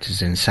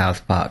characters in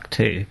South Park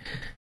 2,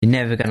 you're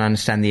never going to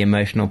understand the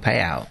emotional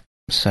payout.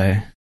 So,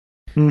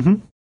 They're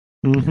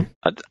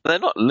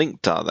not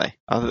linked, are they?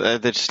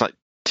 They're just like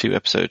 2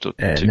 episodes or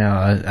 2. no,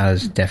 I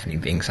was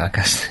definitely being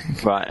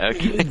sarcastic. Right.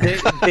 Okay.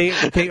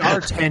 they are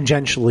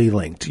tangentially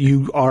linked.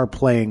 You are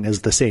playing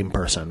as the same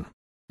person.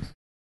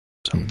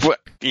 Well,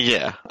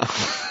 yeah.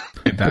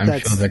 But I'm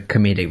sure the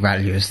comedic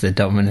value is the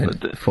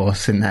dominant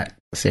force in that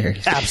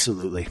series.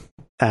 Absolutely.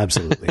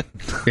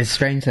 It's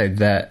strange though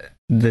that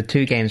the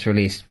 2 games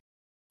released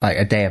like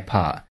a day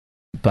apart,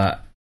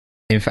 but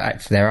in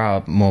fact there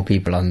are more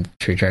people on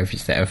True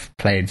Trophies that have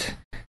played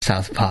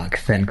South Park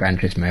than Gran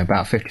Turismo,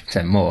 about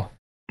 50% more,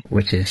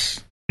 which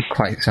is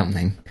quite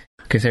something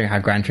considering how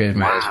Gran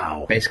Turismo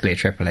is basically a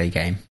AAA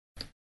game.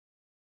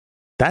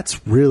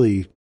 That's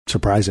really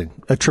surprising.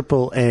 A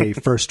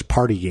AAA first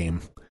party game.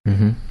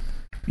 Mm-hmm.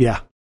 Yeah,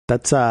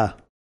 that's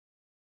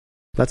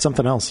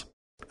something else.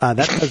 That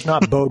does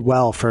not bode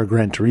well for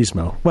Gran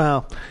Turismo.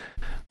 Well,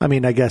 I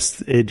mean, I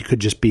guess it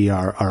could just be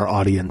our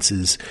audience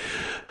is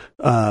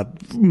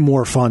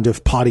more fond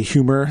of potty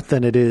humor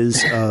than it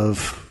is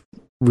of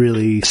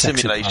really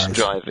simulation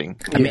driving.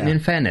 I mean, in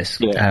fairness,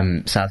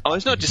 South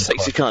it's not just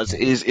sexy cars.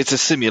 It's a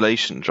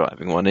simulation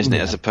driving one, isn't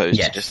it? As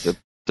opposed to just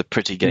the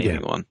pretty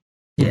gaming one.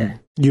 Yeah.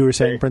 You were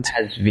saying, Prince? It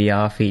has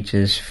VR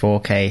features,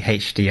 4K,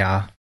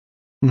 HDR.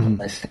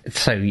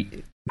 So,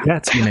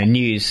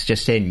 news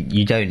just in,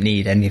 you don't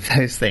need any of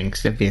those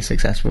things to be a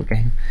successful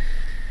game.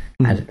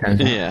 As it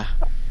turns out. Yeah.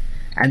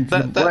 And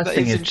the worst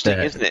thing is interesting,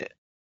 isn't it?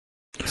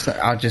 So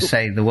I'll just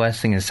say the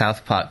worst thing is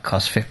South Park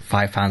costs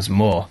 £5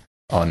 more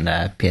on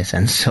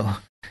PSN Store.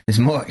 It's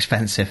more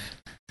expensive.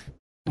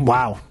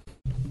 Wow.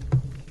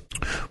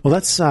 Well,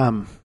 that's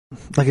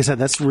like I said,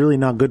 that's really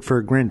not good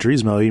for Gran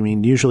Turismo. I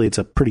mean, usually it's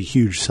a pretty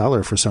huge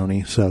seller for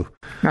Sony, so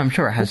I'm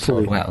sure it has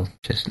sold well,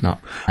 just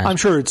not. I'm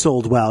sure it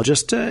sold well,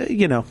 just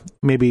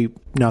maybe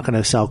not going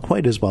to sell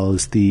quite as well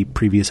as the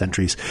previous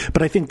entries.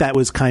 But I think that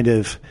was kind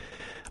of.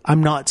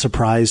 I'm not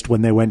surprised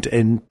when they went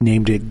and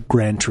named it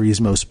Gran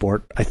Turismo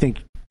Sport. I think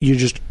you're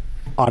just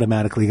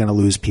automatically going to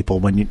lose people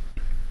when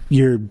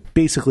you're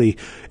basically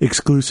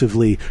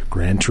exclusively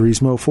Gran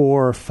Turismo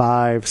 4,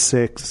 5,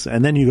 6,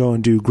 and then you go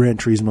and do Gran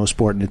Turismo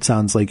Sport, and it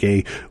sounds like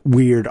a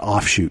weird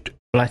offshoot.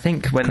 Well, I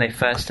think when they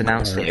first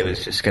announced it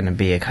was just going to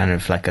be a kind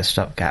of like a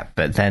stopgap,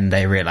 but then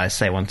they realised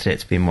they wanted it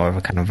to be more of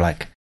a kind of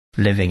like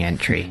living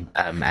entry,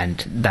 and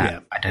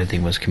that I don't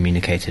think was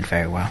communicated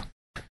very well.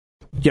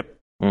 Yep.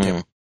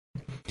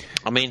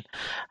 I mean,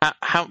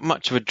 how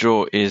much of a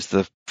draw is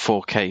the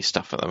 4K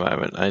stuff at the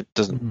moment? It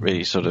doesn't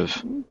really sort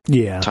of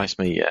entice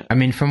me yet. I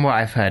mean, from what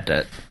I've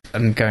heard,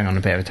 I'm going on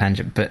a bit of a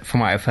tangent, but from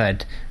what I've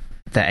heard,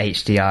 the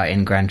HDR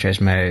in Gran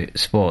Turismo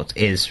Sport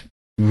is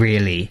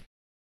really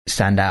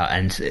stand out,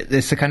 and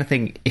it's the kind of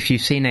thing, if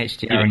you've seen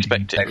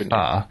HDR so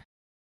far,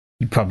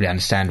 you probably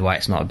understand why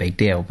it's not a big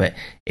deal. But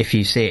if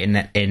you see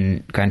it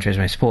in Gran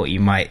Turismo Sport, you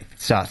might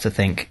start to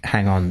think,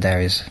 hang on, there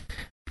is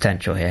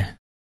potential here.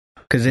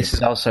 Because this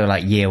is also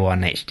like year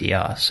one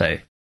HDR, so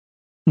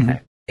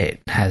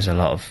it has a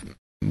lot of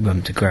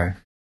room to grow.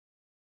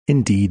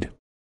 Indeed.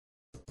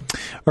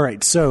 All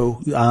right,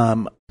 so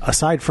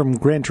aside from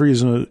Gran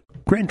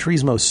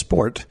Turismo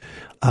Sport,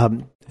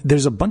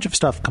 there's a bunch of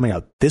stuff coming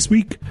out this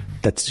week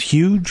that's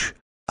huge.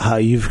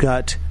 You've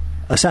got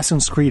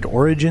Assassin's Creed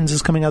Origins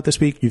is coming out this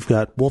week. You've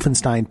got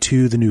Wolfenstein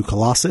 2, The New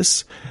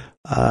Colossus.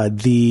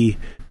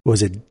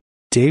 Was it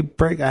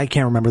Daybreak? I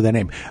can't remember their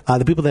name.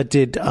 The people that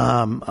did,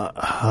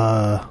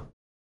 oh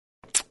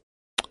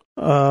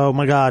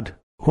my God,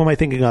 who am I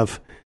thinking of?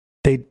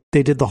 They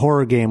did the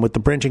horror game with the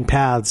branching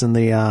paths and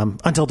the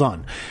Until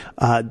Dawn.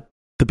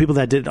 The people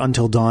that did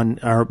Until Dawn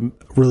are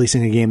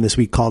releasing a game this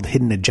week called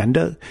Hidden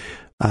Agenda.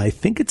 I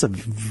think it's a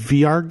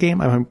VR game.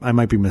 I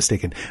might be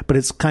mistaken, but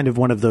it's kind of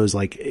one of those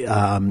like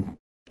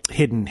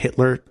hidden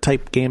Hitler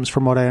type games,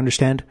 from what I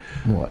understand.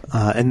 What?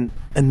 And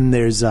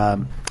there's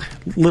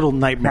Little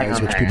Nightmares,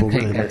 which people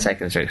really take a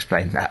second to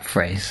explain that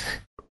phrase.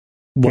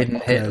 Hidden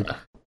Hitler.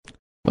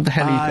 What the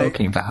hell are you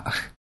talking about?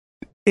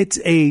 It's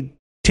a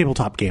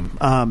tabletop game.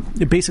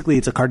 Basically,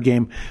 it's a card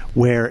game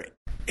where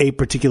a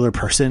particular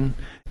person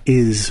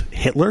is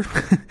Hitler,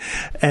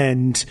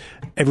 and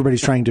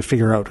everybody's trying to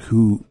figure out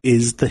who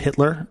is the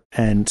Hitler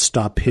and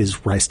stop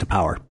his rise to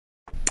power.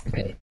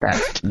 Okay,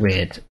 that's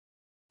weird.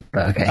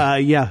 But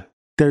okay. Yeah,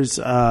 there's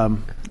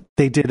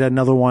they did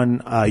another one.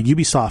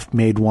 Ubisoft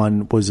made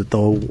one. Was it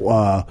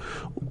the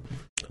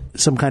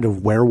some kind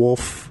of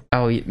werewolf?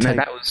 Oh, no,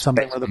 that was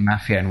something with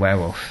Mafia and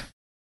Werewolf.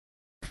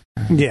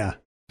 Yeah,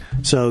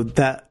 so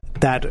that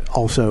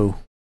also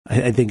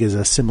I think is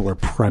a similar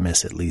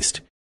premise, at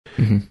least.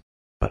 Mm-hmm.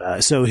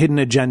 But so Hidden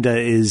Agenda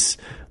is,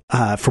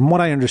 from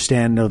what I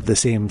understand, of the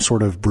same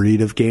sort of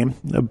breed of game,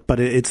 but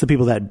it's the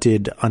people that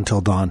did Until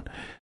Dawn.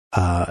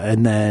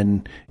 And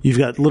then you've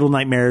got Little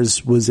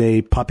Nightmares was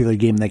a popular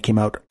game that came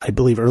out, I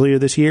believe, earlier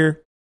this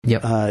year.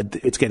 Yep.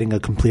 It's getting a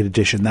complete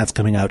edition that's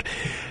coming out.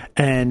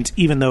 And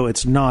even though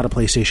it's not a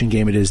PlayStation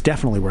game, it is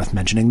definitely worth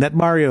mentioning that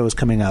Mario is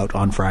coming out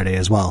on Friday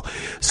as well.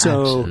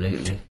 So,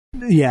 absolutely.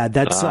 Yeah,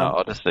 that's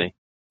Odyssey.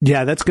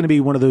 Yeah, that's going to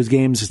be one of those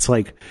games. It's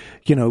like,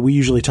 we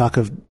usually talk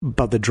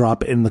about the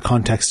drop in the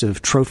context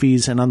of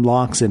trophies and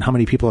unlocks and how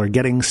many people are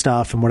getting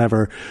stuff and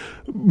whatever.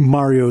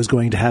 Mario is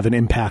going to have an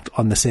impact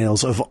on the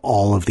sales of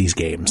all of these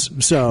games.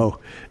 So,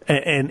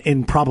 and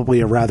in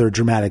probably a rather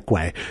dramatic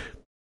way.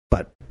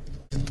 But,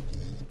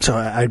 so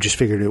I just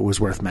figured it was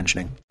worth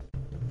mentioning.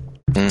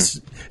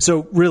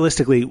 So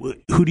realistically,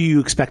 who do you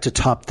expect to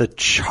top the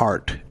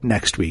chart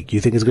next week? You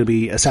think it's going to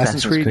be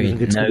Assassin's Creed? You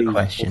think it's no going to be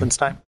question.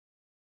 Wolfenstein?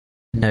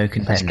 No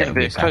contender. It's going to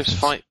be a close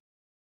fight.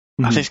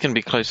 Mm-hmm. I think it's going to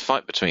be a close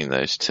fight between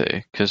those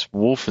two, because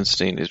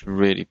Wolfenstein is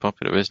really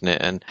popular, isn't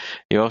it? And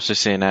you're also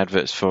seeing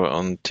adverts for it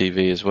on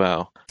TV as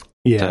well.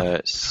 Yeah.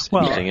 It's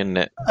interesting, isn't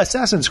it?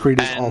 Assassin's Creed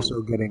is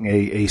also getting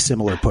a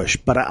similar push,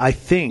 but I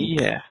think...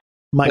 Yeah.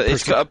 But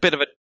it's got a bit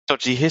of a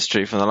dodgy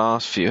history from the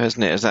last few,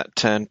 hasn't it? Has that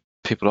turned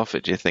people off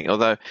it, do you think?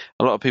 Although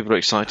a lot of people are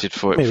excited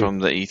for it from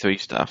the E3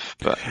 stuff,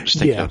 but I'm just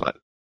thinking of like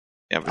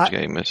the average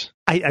gamers.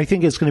 I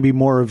think it's going to be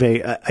more of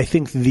I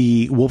think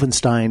the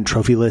Wolfenstein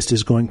trophy list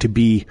is going to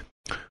be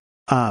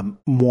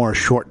more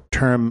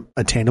short-term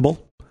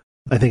attainable.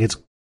 I think it's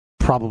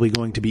probably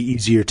going to be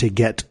easier to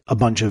get a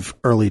bunch of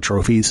early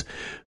trophies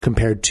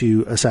compared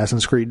to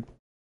Assassin's Creed.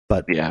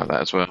 But yeah,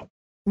 that as well.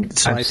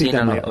 So I think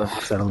that might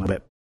offset a little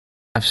bit.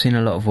 I've seen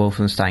a lot of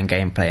Wolfenstein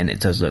gameplay, and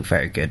it does look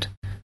very good.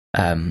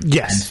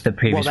 Yes. And the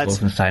previous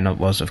Wolfenstein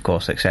was, of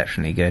course,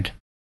 exceptionally good.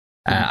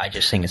 I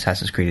just think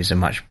Assassin's Creed is a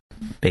much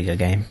bigger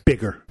game.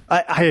 Bigger.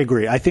 I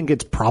agree. I think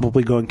it's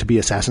probably going to be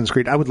Assassin's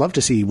Creed. I would love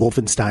to see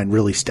Wolfenstein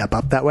really step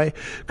up that way,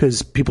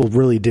 because people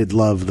really did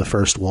love the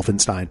first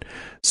Wolfenstein.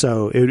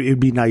 So it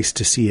would be nice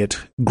to see it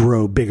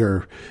grow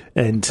bigger.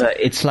 But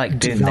it's like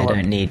Doom. They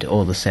don't need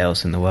all the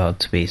sales in the world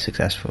to be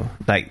successful.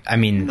 Like, I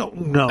mean,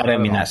 no, I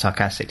don't mean that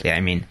sarcastically. I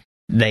mean,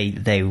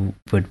 they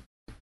would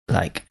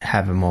like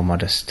have a more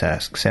modest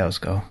sales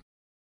goal.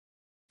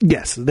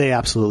 Yes, they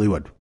absolutely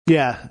would.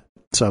 Yeah.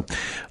 So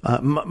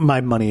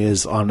my money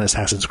is on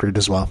Assassin's Creed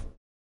as well.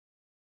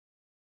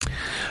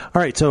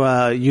 All right,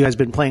 so you guys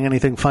been playing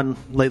anything fun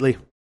lately?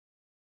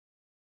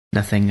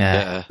 Nothing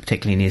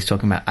particularly needs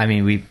talking about. I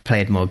mean, we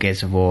played more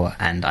Gears of War,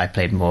 and I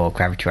played more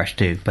Gravity Rush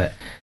 2, but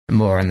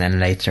more and then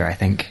later, I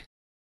think.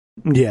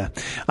 Yeah,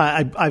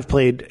 I've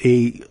played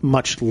a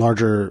much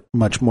larger,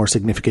 much more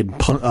significant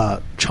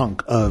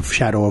chunk of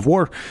Shadow of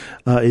War.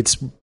 It's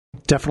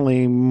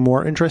definitely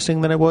more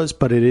interesting than it was,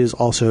 but it is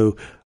also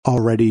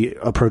already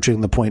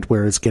approaching the point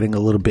where it's getting a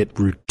little bit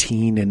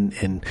routine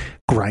and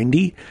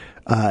grindy.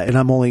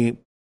 And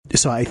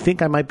so I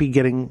think I might be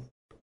getting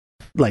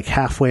like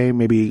halfway,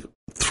 maybe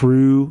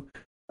through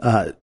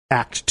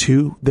Act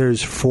 2.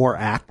 There's 4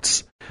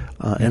 acts.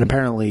 And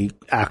apparently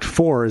Act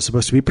 4 is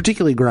supposed to be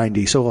particularly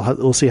grindy, so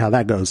we'll see how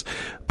that goes.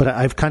 But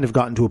I've kind of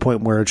gotten to a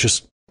point where it's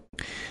just,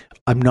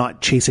 I'm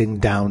not chasing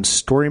down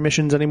story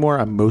missions anymore.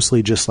 I'm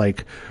mostly just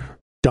like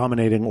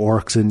dominating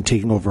orcs and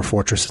taking over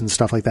fortress and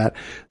stuff like that.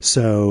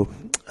 So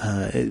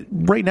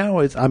right now,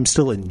 I'm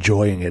still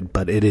enjoying it,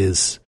 but it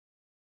is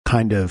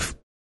kind of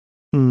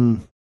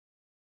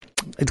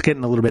it's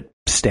getting a little bit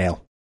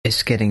stale.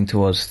 It's getting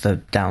towards the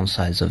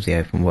downsides of the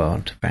open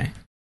world, right?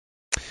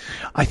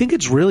 I think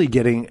it's really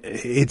getting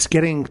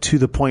to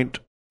the point.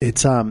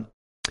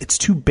 It's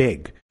too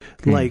big.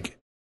 Like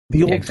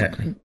the old,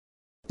 exactly.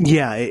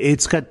 Yeah,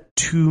 it's got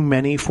too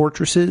many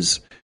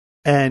fortresses,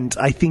 and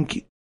I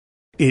think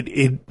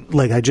it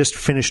like I just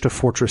finished a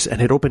fortress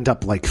and it opened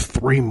up like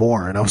 3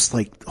 more, and I was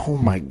like, oh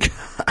my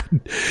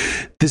god,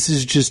 this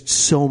is just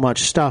so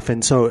much stuff.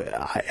 And so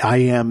I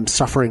am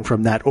suffering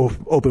from that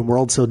open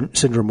world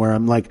syndrome where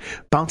I'm like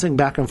bouncing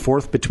back and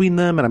forth between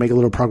them, and I make a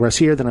little progress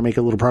here, then I make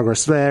a little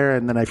progress there,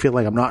 and then I feel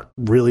like I'm not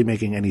really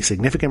making any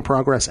significant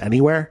progress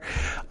anywhere.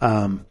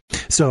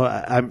 So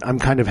I'm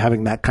kind of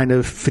having that kind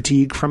of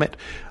fatigue from it.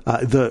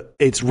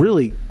 It's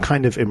really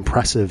kind of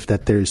impressive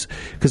that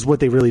because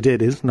what they really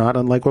did is not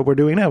unlike what we're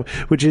doing now,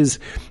 which is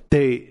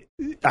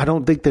I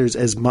don't think there's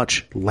as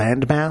much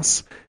land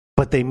mass,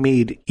 but they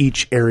made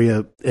each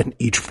area and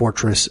each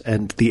fortress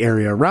and the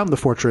area around the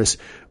fortress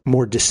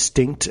more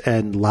distinct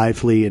and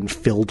lively and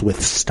filled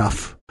with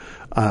stuff.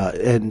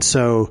 And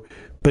so,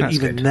 but that's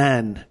even good.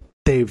 Then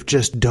they've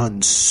just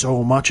done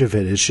so much of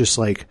it. It's just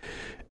like,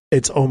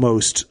 it's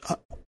almost,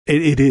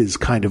 it is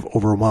kind of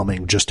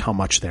overwhelming just how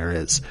much there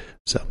is.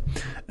 So,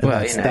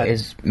 well, it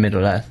is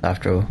Middle Earth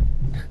after all.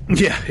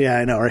 Yeah,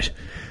 I know, right?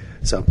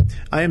 So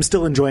I am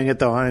still enjoying it,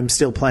 though. I'm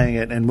still playing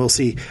it, and we'll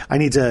see. I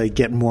need to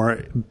get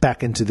more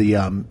back into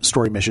the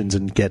story missions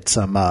and get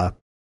some a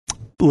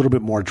little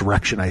bit more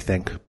direction, I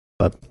think.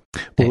 But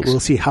we'll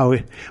see how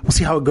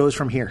it goes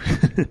from here.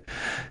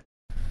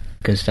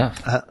 Good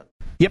stuff.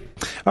 Yep.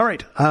 All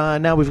right.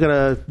 Now we've got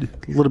a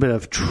little bit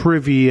of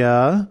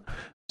trivia.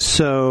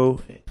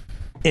 So,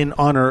 in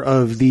honor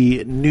of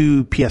the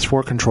new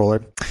PS4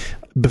 controller,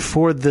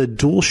 before the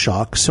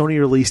DualShock, Sony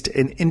released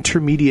an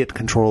intermediate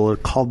controller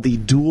called the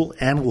Dual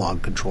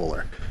Analog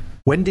Controller.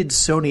 When did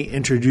Sony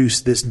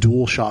introduce this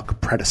DualShock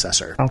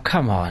predecessor? Oh,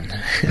 come on.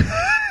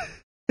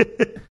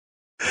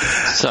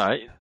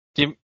 Sorry.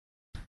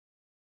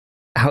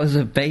 I was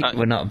a baby.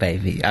 Well, not a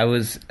baby. I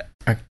was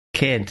a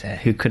kid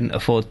who couldn't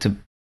afford to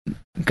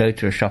go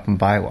to a shop and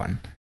buy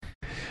one.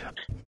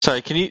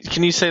 Sorry,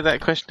 can you say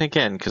that question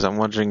again? Because I'm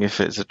wondering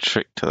if it's a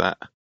trick to that.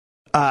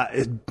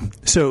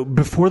 So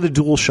before the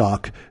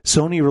DualShock,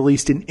 Sony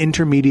released an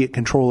intermediate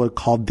controller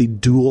called the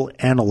Dual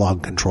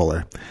Analog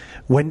Controller.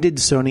 When did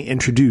Sony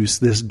introduce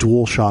this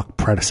DualShock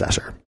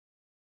predecessor?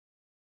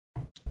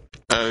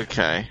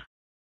 Okay.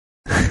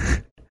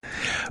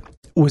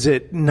 Was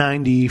it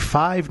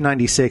 95,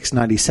 96,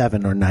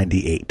 97, or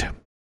 98?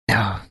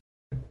 Oh.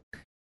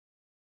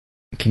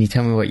 Can you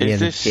tell me what year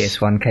the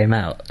PS1 came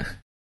out?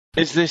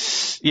 Is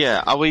this,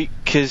 yeah, are we,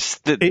 because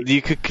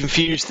you could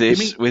confuse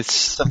this with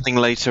something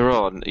later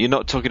on. You're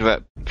not talking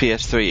about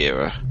PS3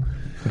 era.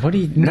 What do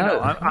you know? No,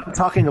 I'm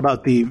talking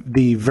about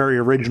the very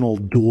original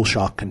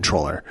DualShock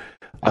controller.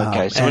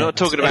 Okay, so we're not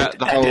talking about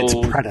the whole... its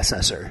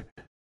predecessor.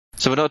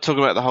 So we're not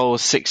talking about the whole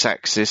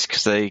 6-axis,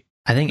 because they...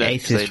 I think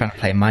Ace is trying to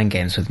play mind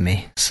games with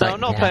me. No, I'm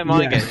not playing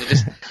mind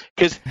games. Just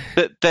because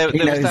there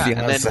was that,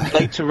 and then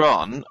later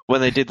on,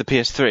 when they did the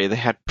PS3, they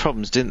had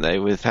problems, didn't they,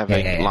 with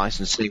having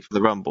licensing for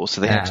the Rumble?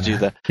 So they had to do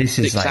the this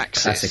is 6-axis. Like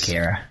classic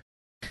era.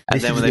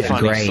 And then when they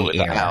finally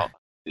sorted that out,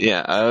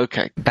 yeah,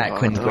 okay. Back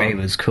when grey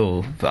was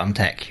cool on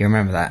tech, you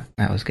remember that?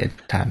 That was good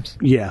times.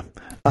 Yeah.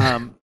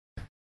 I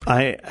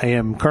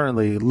am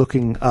currently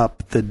looking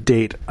up the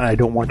date. I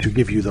don't want to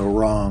give you the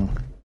wrong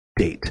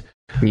date.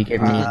 Can you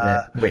give me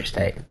which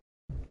date?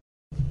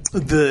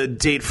 The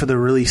date for the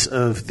release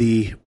of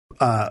the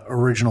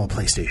original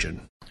PlayStation.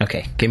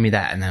 Okay, give me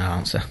that and then I'll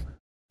answer.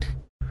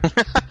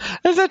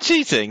 Is that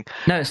cheating?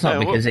 No, it's not,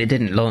 because it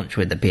didn't launch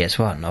with the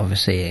PS1,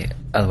 obviously,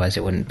 otherwise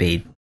it wouldn't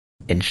be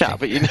interesting. Yeah,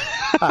 but you know.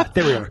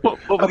 There we are.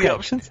 What were the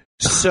options?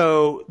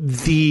 So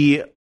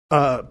the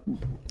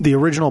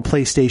original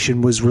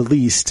PlayStation was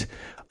released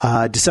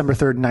December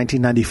 3rd,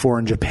 1994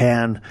 in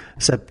Japan,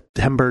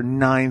 September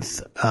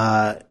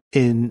 9th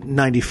in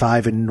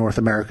 95 in North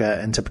America,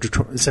 and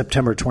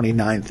September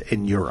 29th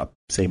in Europe,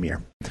 same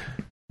year.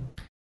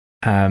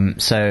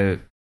 So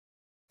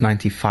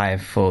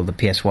 95 for the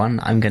PS1.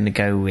 I'm going to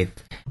go with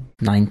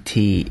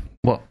 90.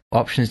 What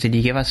options did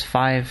you give us?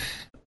 5,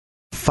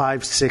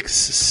 6,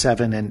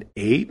 7, and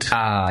 8.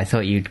 Ah, I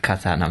thought you'd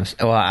cut out numbers.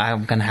 Well,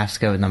 I'm going to have to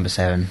go with number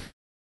 7.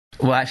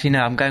 Well, actually, no,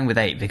 I'm going with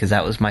 8 because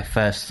that was my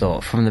first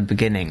thought. From the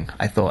beginning,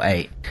 I thought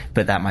 8,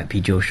 but that might be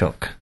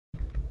DualShock.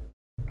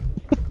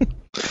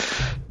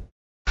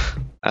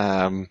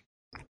 And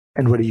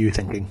what are you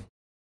thinking?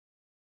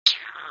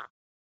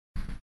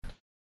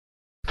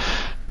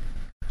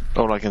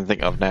 All I can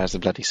think of now is the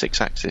bloody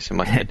 6-axis in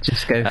my head.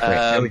 Just go for it.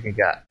 How would you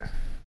gut?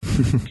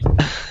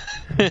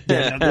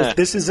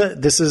 This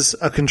is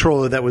a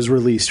controller that was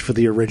released for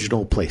the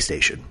original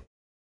PlayStation.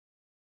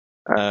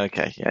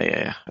 Okay,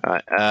 yeah. All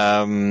right.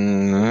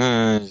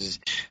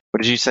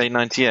 What did you say?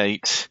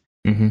 98.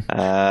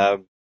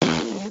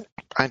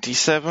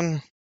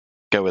 97.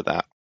 Go with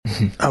that.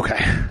 Okay.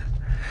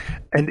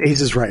 And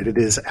Ace is right. It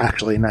is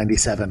actually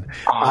 97.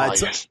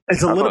 Yes.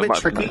 It's a little bit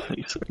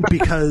tricky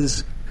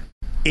because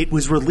it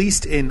was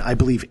released in, I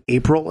believe,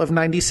 April of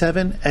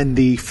 97, and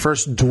the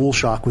first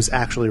DualShock was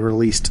actually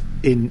released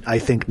in, I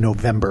think,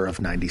 November of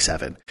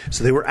 97.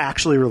 So they were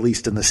actually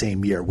released in the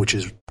same year, which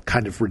is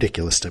kind of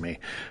ridiculous to me.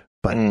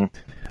 But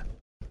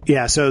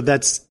yeah, so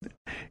that's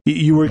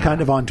you were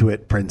kind of onto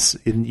it, Prince,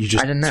 and you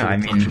just I don't know. sort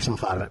of talked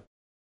yourself out of it.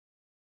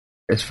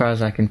 As far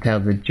as I can tell,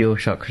 the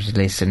DualShock was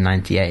released in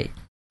 98.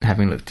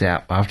 Having looked it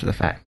up after the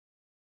fact.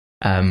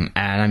 And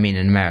I mean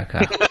in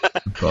America,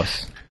 of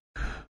course.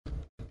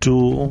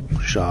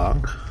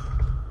 DualShock.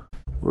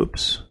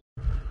 Whoops.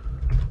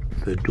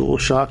 The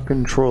DualShock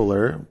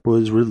controller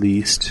was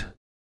released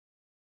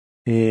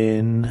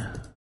in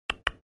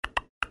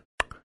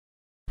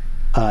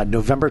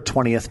November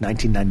 20th,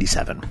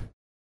 1997.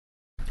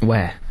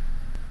 Where?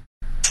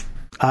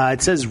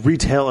 It says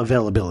retail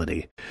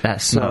availability.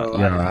 That's not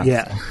your answer.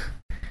 Yeah.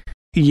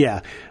 Yeah.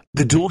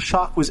 The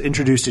DualShock was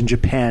introduced in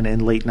Japan in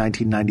late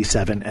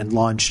 1997 and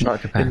launched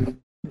in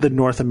the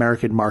North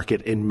American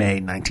market in May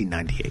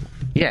 1998.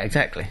 Yeah,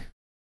 exactly.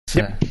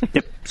 So,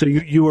 Yep. So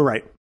you were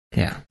right.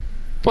 Yeah.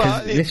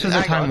 Well, this was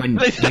a time when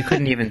you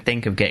couldn't even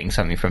think of getting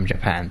something from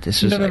Japan.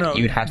 This was No.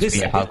 You'd have to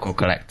be a hardcore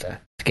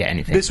collector to get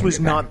anything. This from was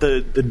Japan. not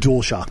the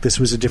DualShock. This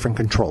was a different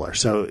controller.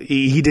 So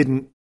he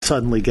didn't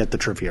suddenly get the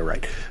trivia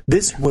right.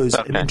 This was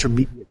an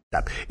intermediate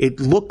step. It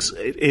looks,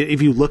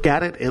 if you look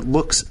at it, it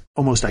looks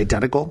almost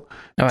identical.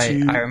 Oh,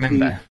 I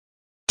remember.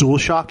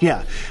 DualShock,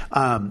 yeah.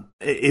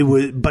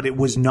 It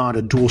was not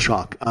a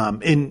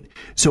DualShock.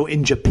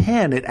 In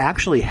Japan, it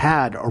actually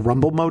had a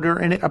rumble motor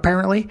in it,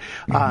 apparently.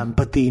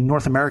 But the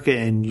North America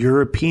and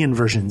European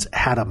versions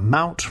had a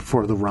mount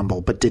for the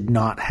rumble, but did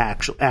not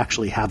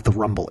actually have the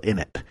rumble in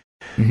it.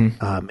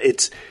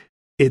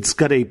 It's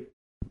got a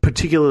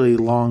particularly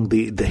long.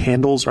 The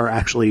handles are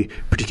actually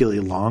particularly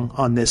long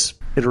on this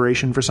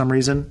iteration for some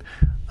reason,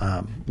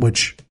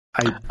 which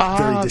I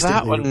very distinctly.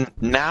 That one.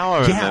 Now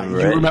I remember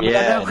you remember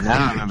that now?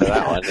 Now I remember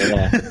that one.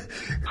 Yeah.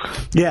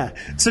 Yeah,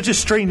 such a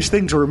strange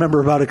thing to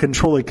remember about a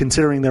controller,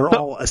 considering they're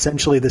all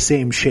essentially the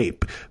same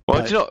shape.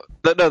 Well, do you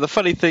know? No, the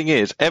funny thing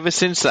is, ever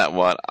since that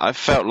one, I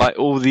felt like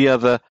all the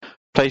other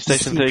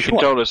PlayStation 3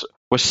 controllers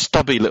were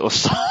stubby little.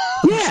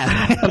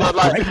 Yeah, and I'm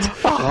like,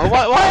 right?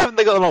 why haven't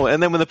they got them all?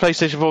 And then when the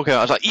PlayStation 4 came out,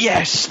 I was like,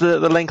 yes, the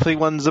lengthy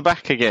ones are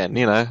back again.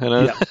 You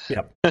know.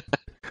 Yep.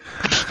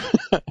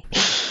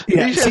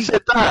 Yeah, you should have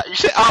said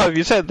that.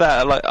 You said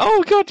that. I'm like,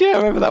 oh god, yeah, I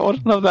remember that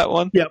one. Love that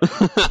one. Yep.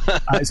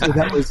 So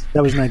that was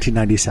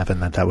 1997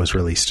 that was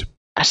released.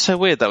 That's so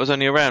weird. That was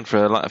only around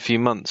for like a few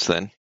months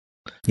then.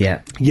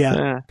 Yeah.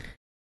 Yeah.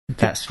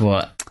 That's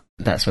what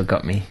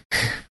got me.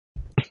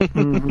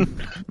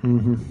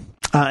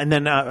 And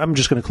then I'm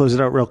just going to close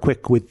it out real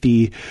quick with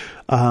the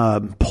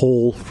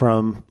poll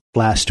from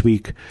last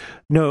week.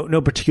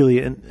 No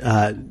particularly.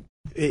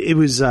 It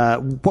was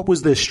what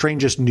was the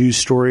strangest news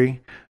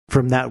story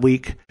from that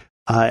week,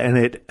 and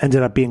it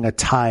ended up being a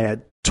tie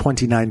at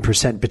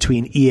 29%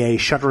 between EA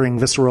shuttering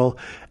Visceral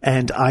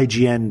and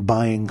IGN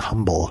buying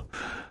Humble.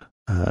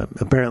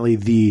 Apparently,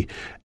 the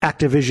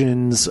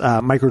Activision's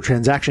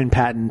microtransaction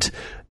patent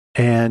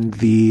and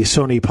the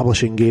Sony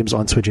publishing games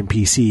on Switch and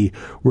PC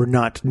were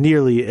not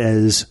nearly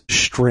as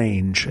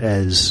strange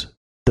as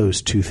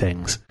those two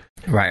things.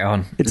 Right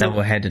on.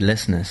 Level-headed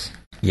listeners.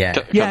 Yeah.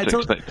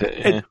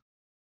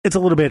 It's a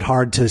little bit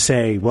hard to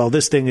say, well,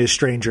 this thing is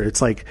stranger.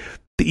 It's like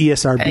the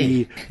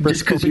ESRB.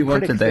 Just because you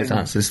wanted those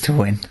answers to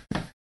win.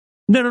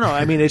 No.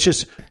 I mean, it's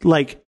just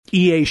like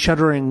EA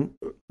shuttering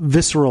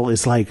Visceral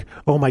is like,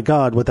 oh my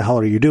God, what the hell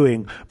are you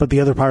doing? But the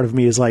other part of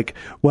me is like,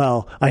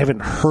 well, I haven't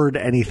heard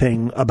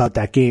anything about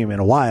that game in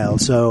a while,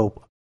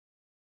 so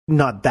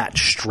not that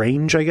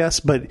strange, I guess.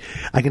 But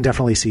I can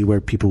definitely see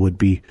where people would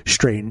be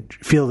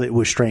feel that it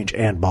was strange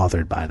and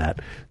bothered by that.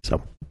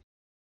 So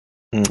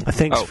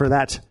thanks for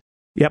that.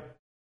 Yep.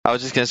 I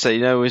was just going to say,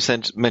 we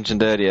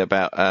mentioned earlier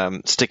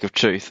about Stick of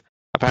Truth.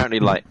 Apparently,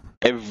 like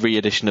every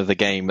edition of the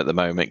game at the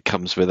moment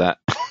comes with that,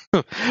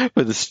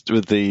 with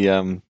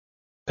the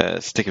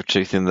Stick of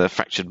Truth in the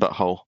fractured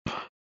butthole.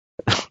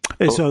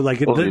 So, like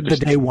the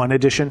day one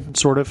edition,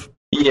 sort of.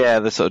 Yeah,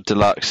 the sort of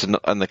deluxe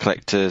and the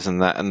collectors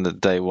and that, and the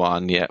day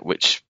one. Yeah,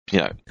 which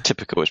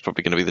typical is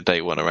probably going to be the day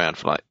one around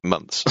for like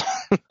months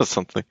or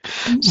something.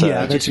 So,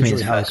 yeah, that's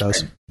usually how it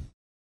goes.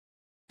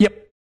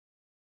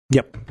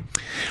 Yep.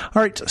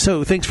 All right.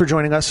 So thanks for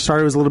joining us.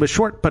 Sorry it was a little bit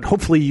short, but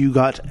hopefully you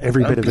got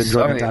every bit of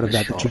enjoyment out of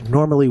that you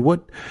normally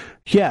would.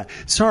 Yeah.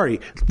 Sorry.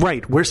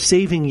 Right. We're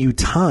saving you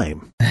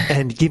time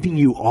and giving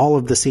you all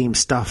of the same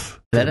stuff.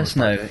 Let us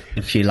know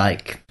if you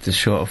like the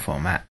shorter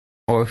format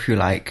or if you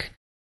like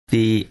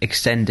the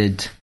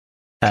extended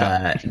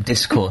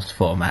discourse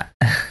format.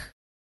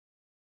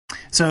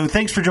 So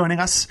thanks for joining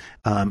us.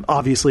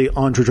 Obviously,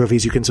 on True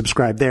Trophies, you can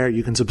subscribe there.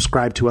 You can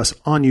subscribe to us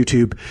on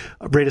YouTube,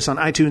 rate us on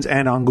iTunes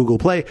and on Google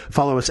Play.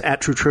 Follow us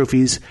at True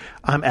Trophies.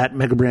 I'm at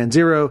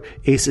Megabrand0.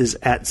 Ace is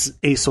at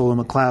Ace Solo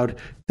McLeod.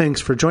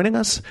 Thanks for joining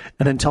us.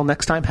 And until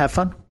next time, have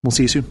fun. We'll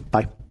see you soon.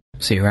 Bye.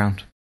 See you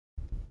around.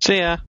 See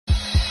ya.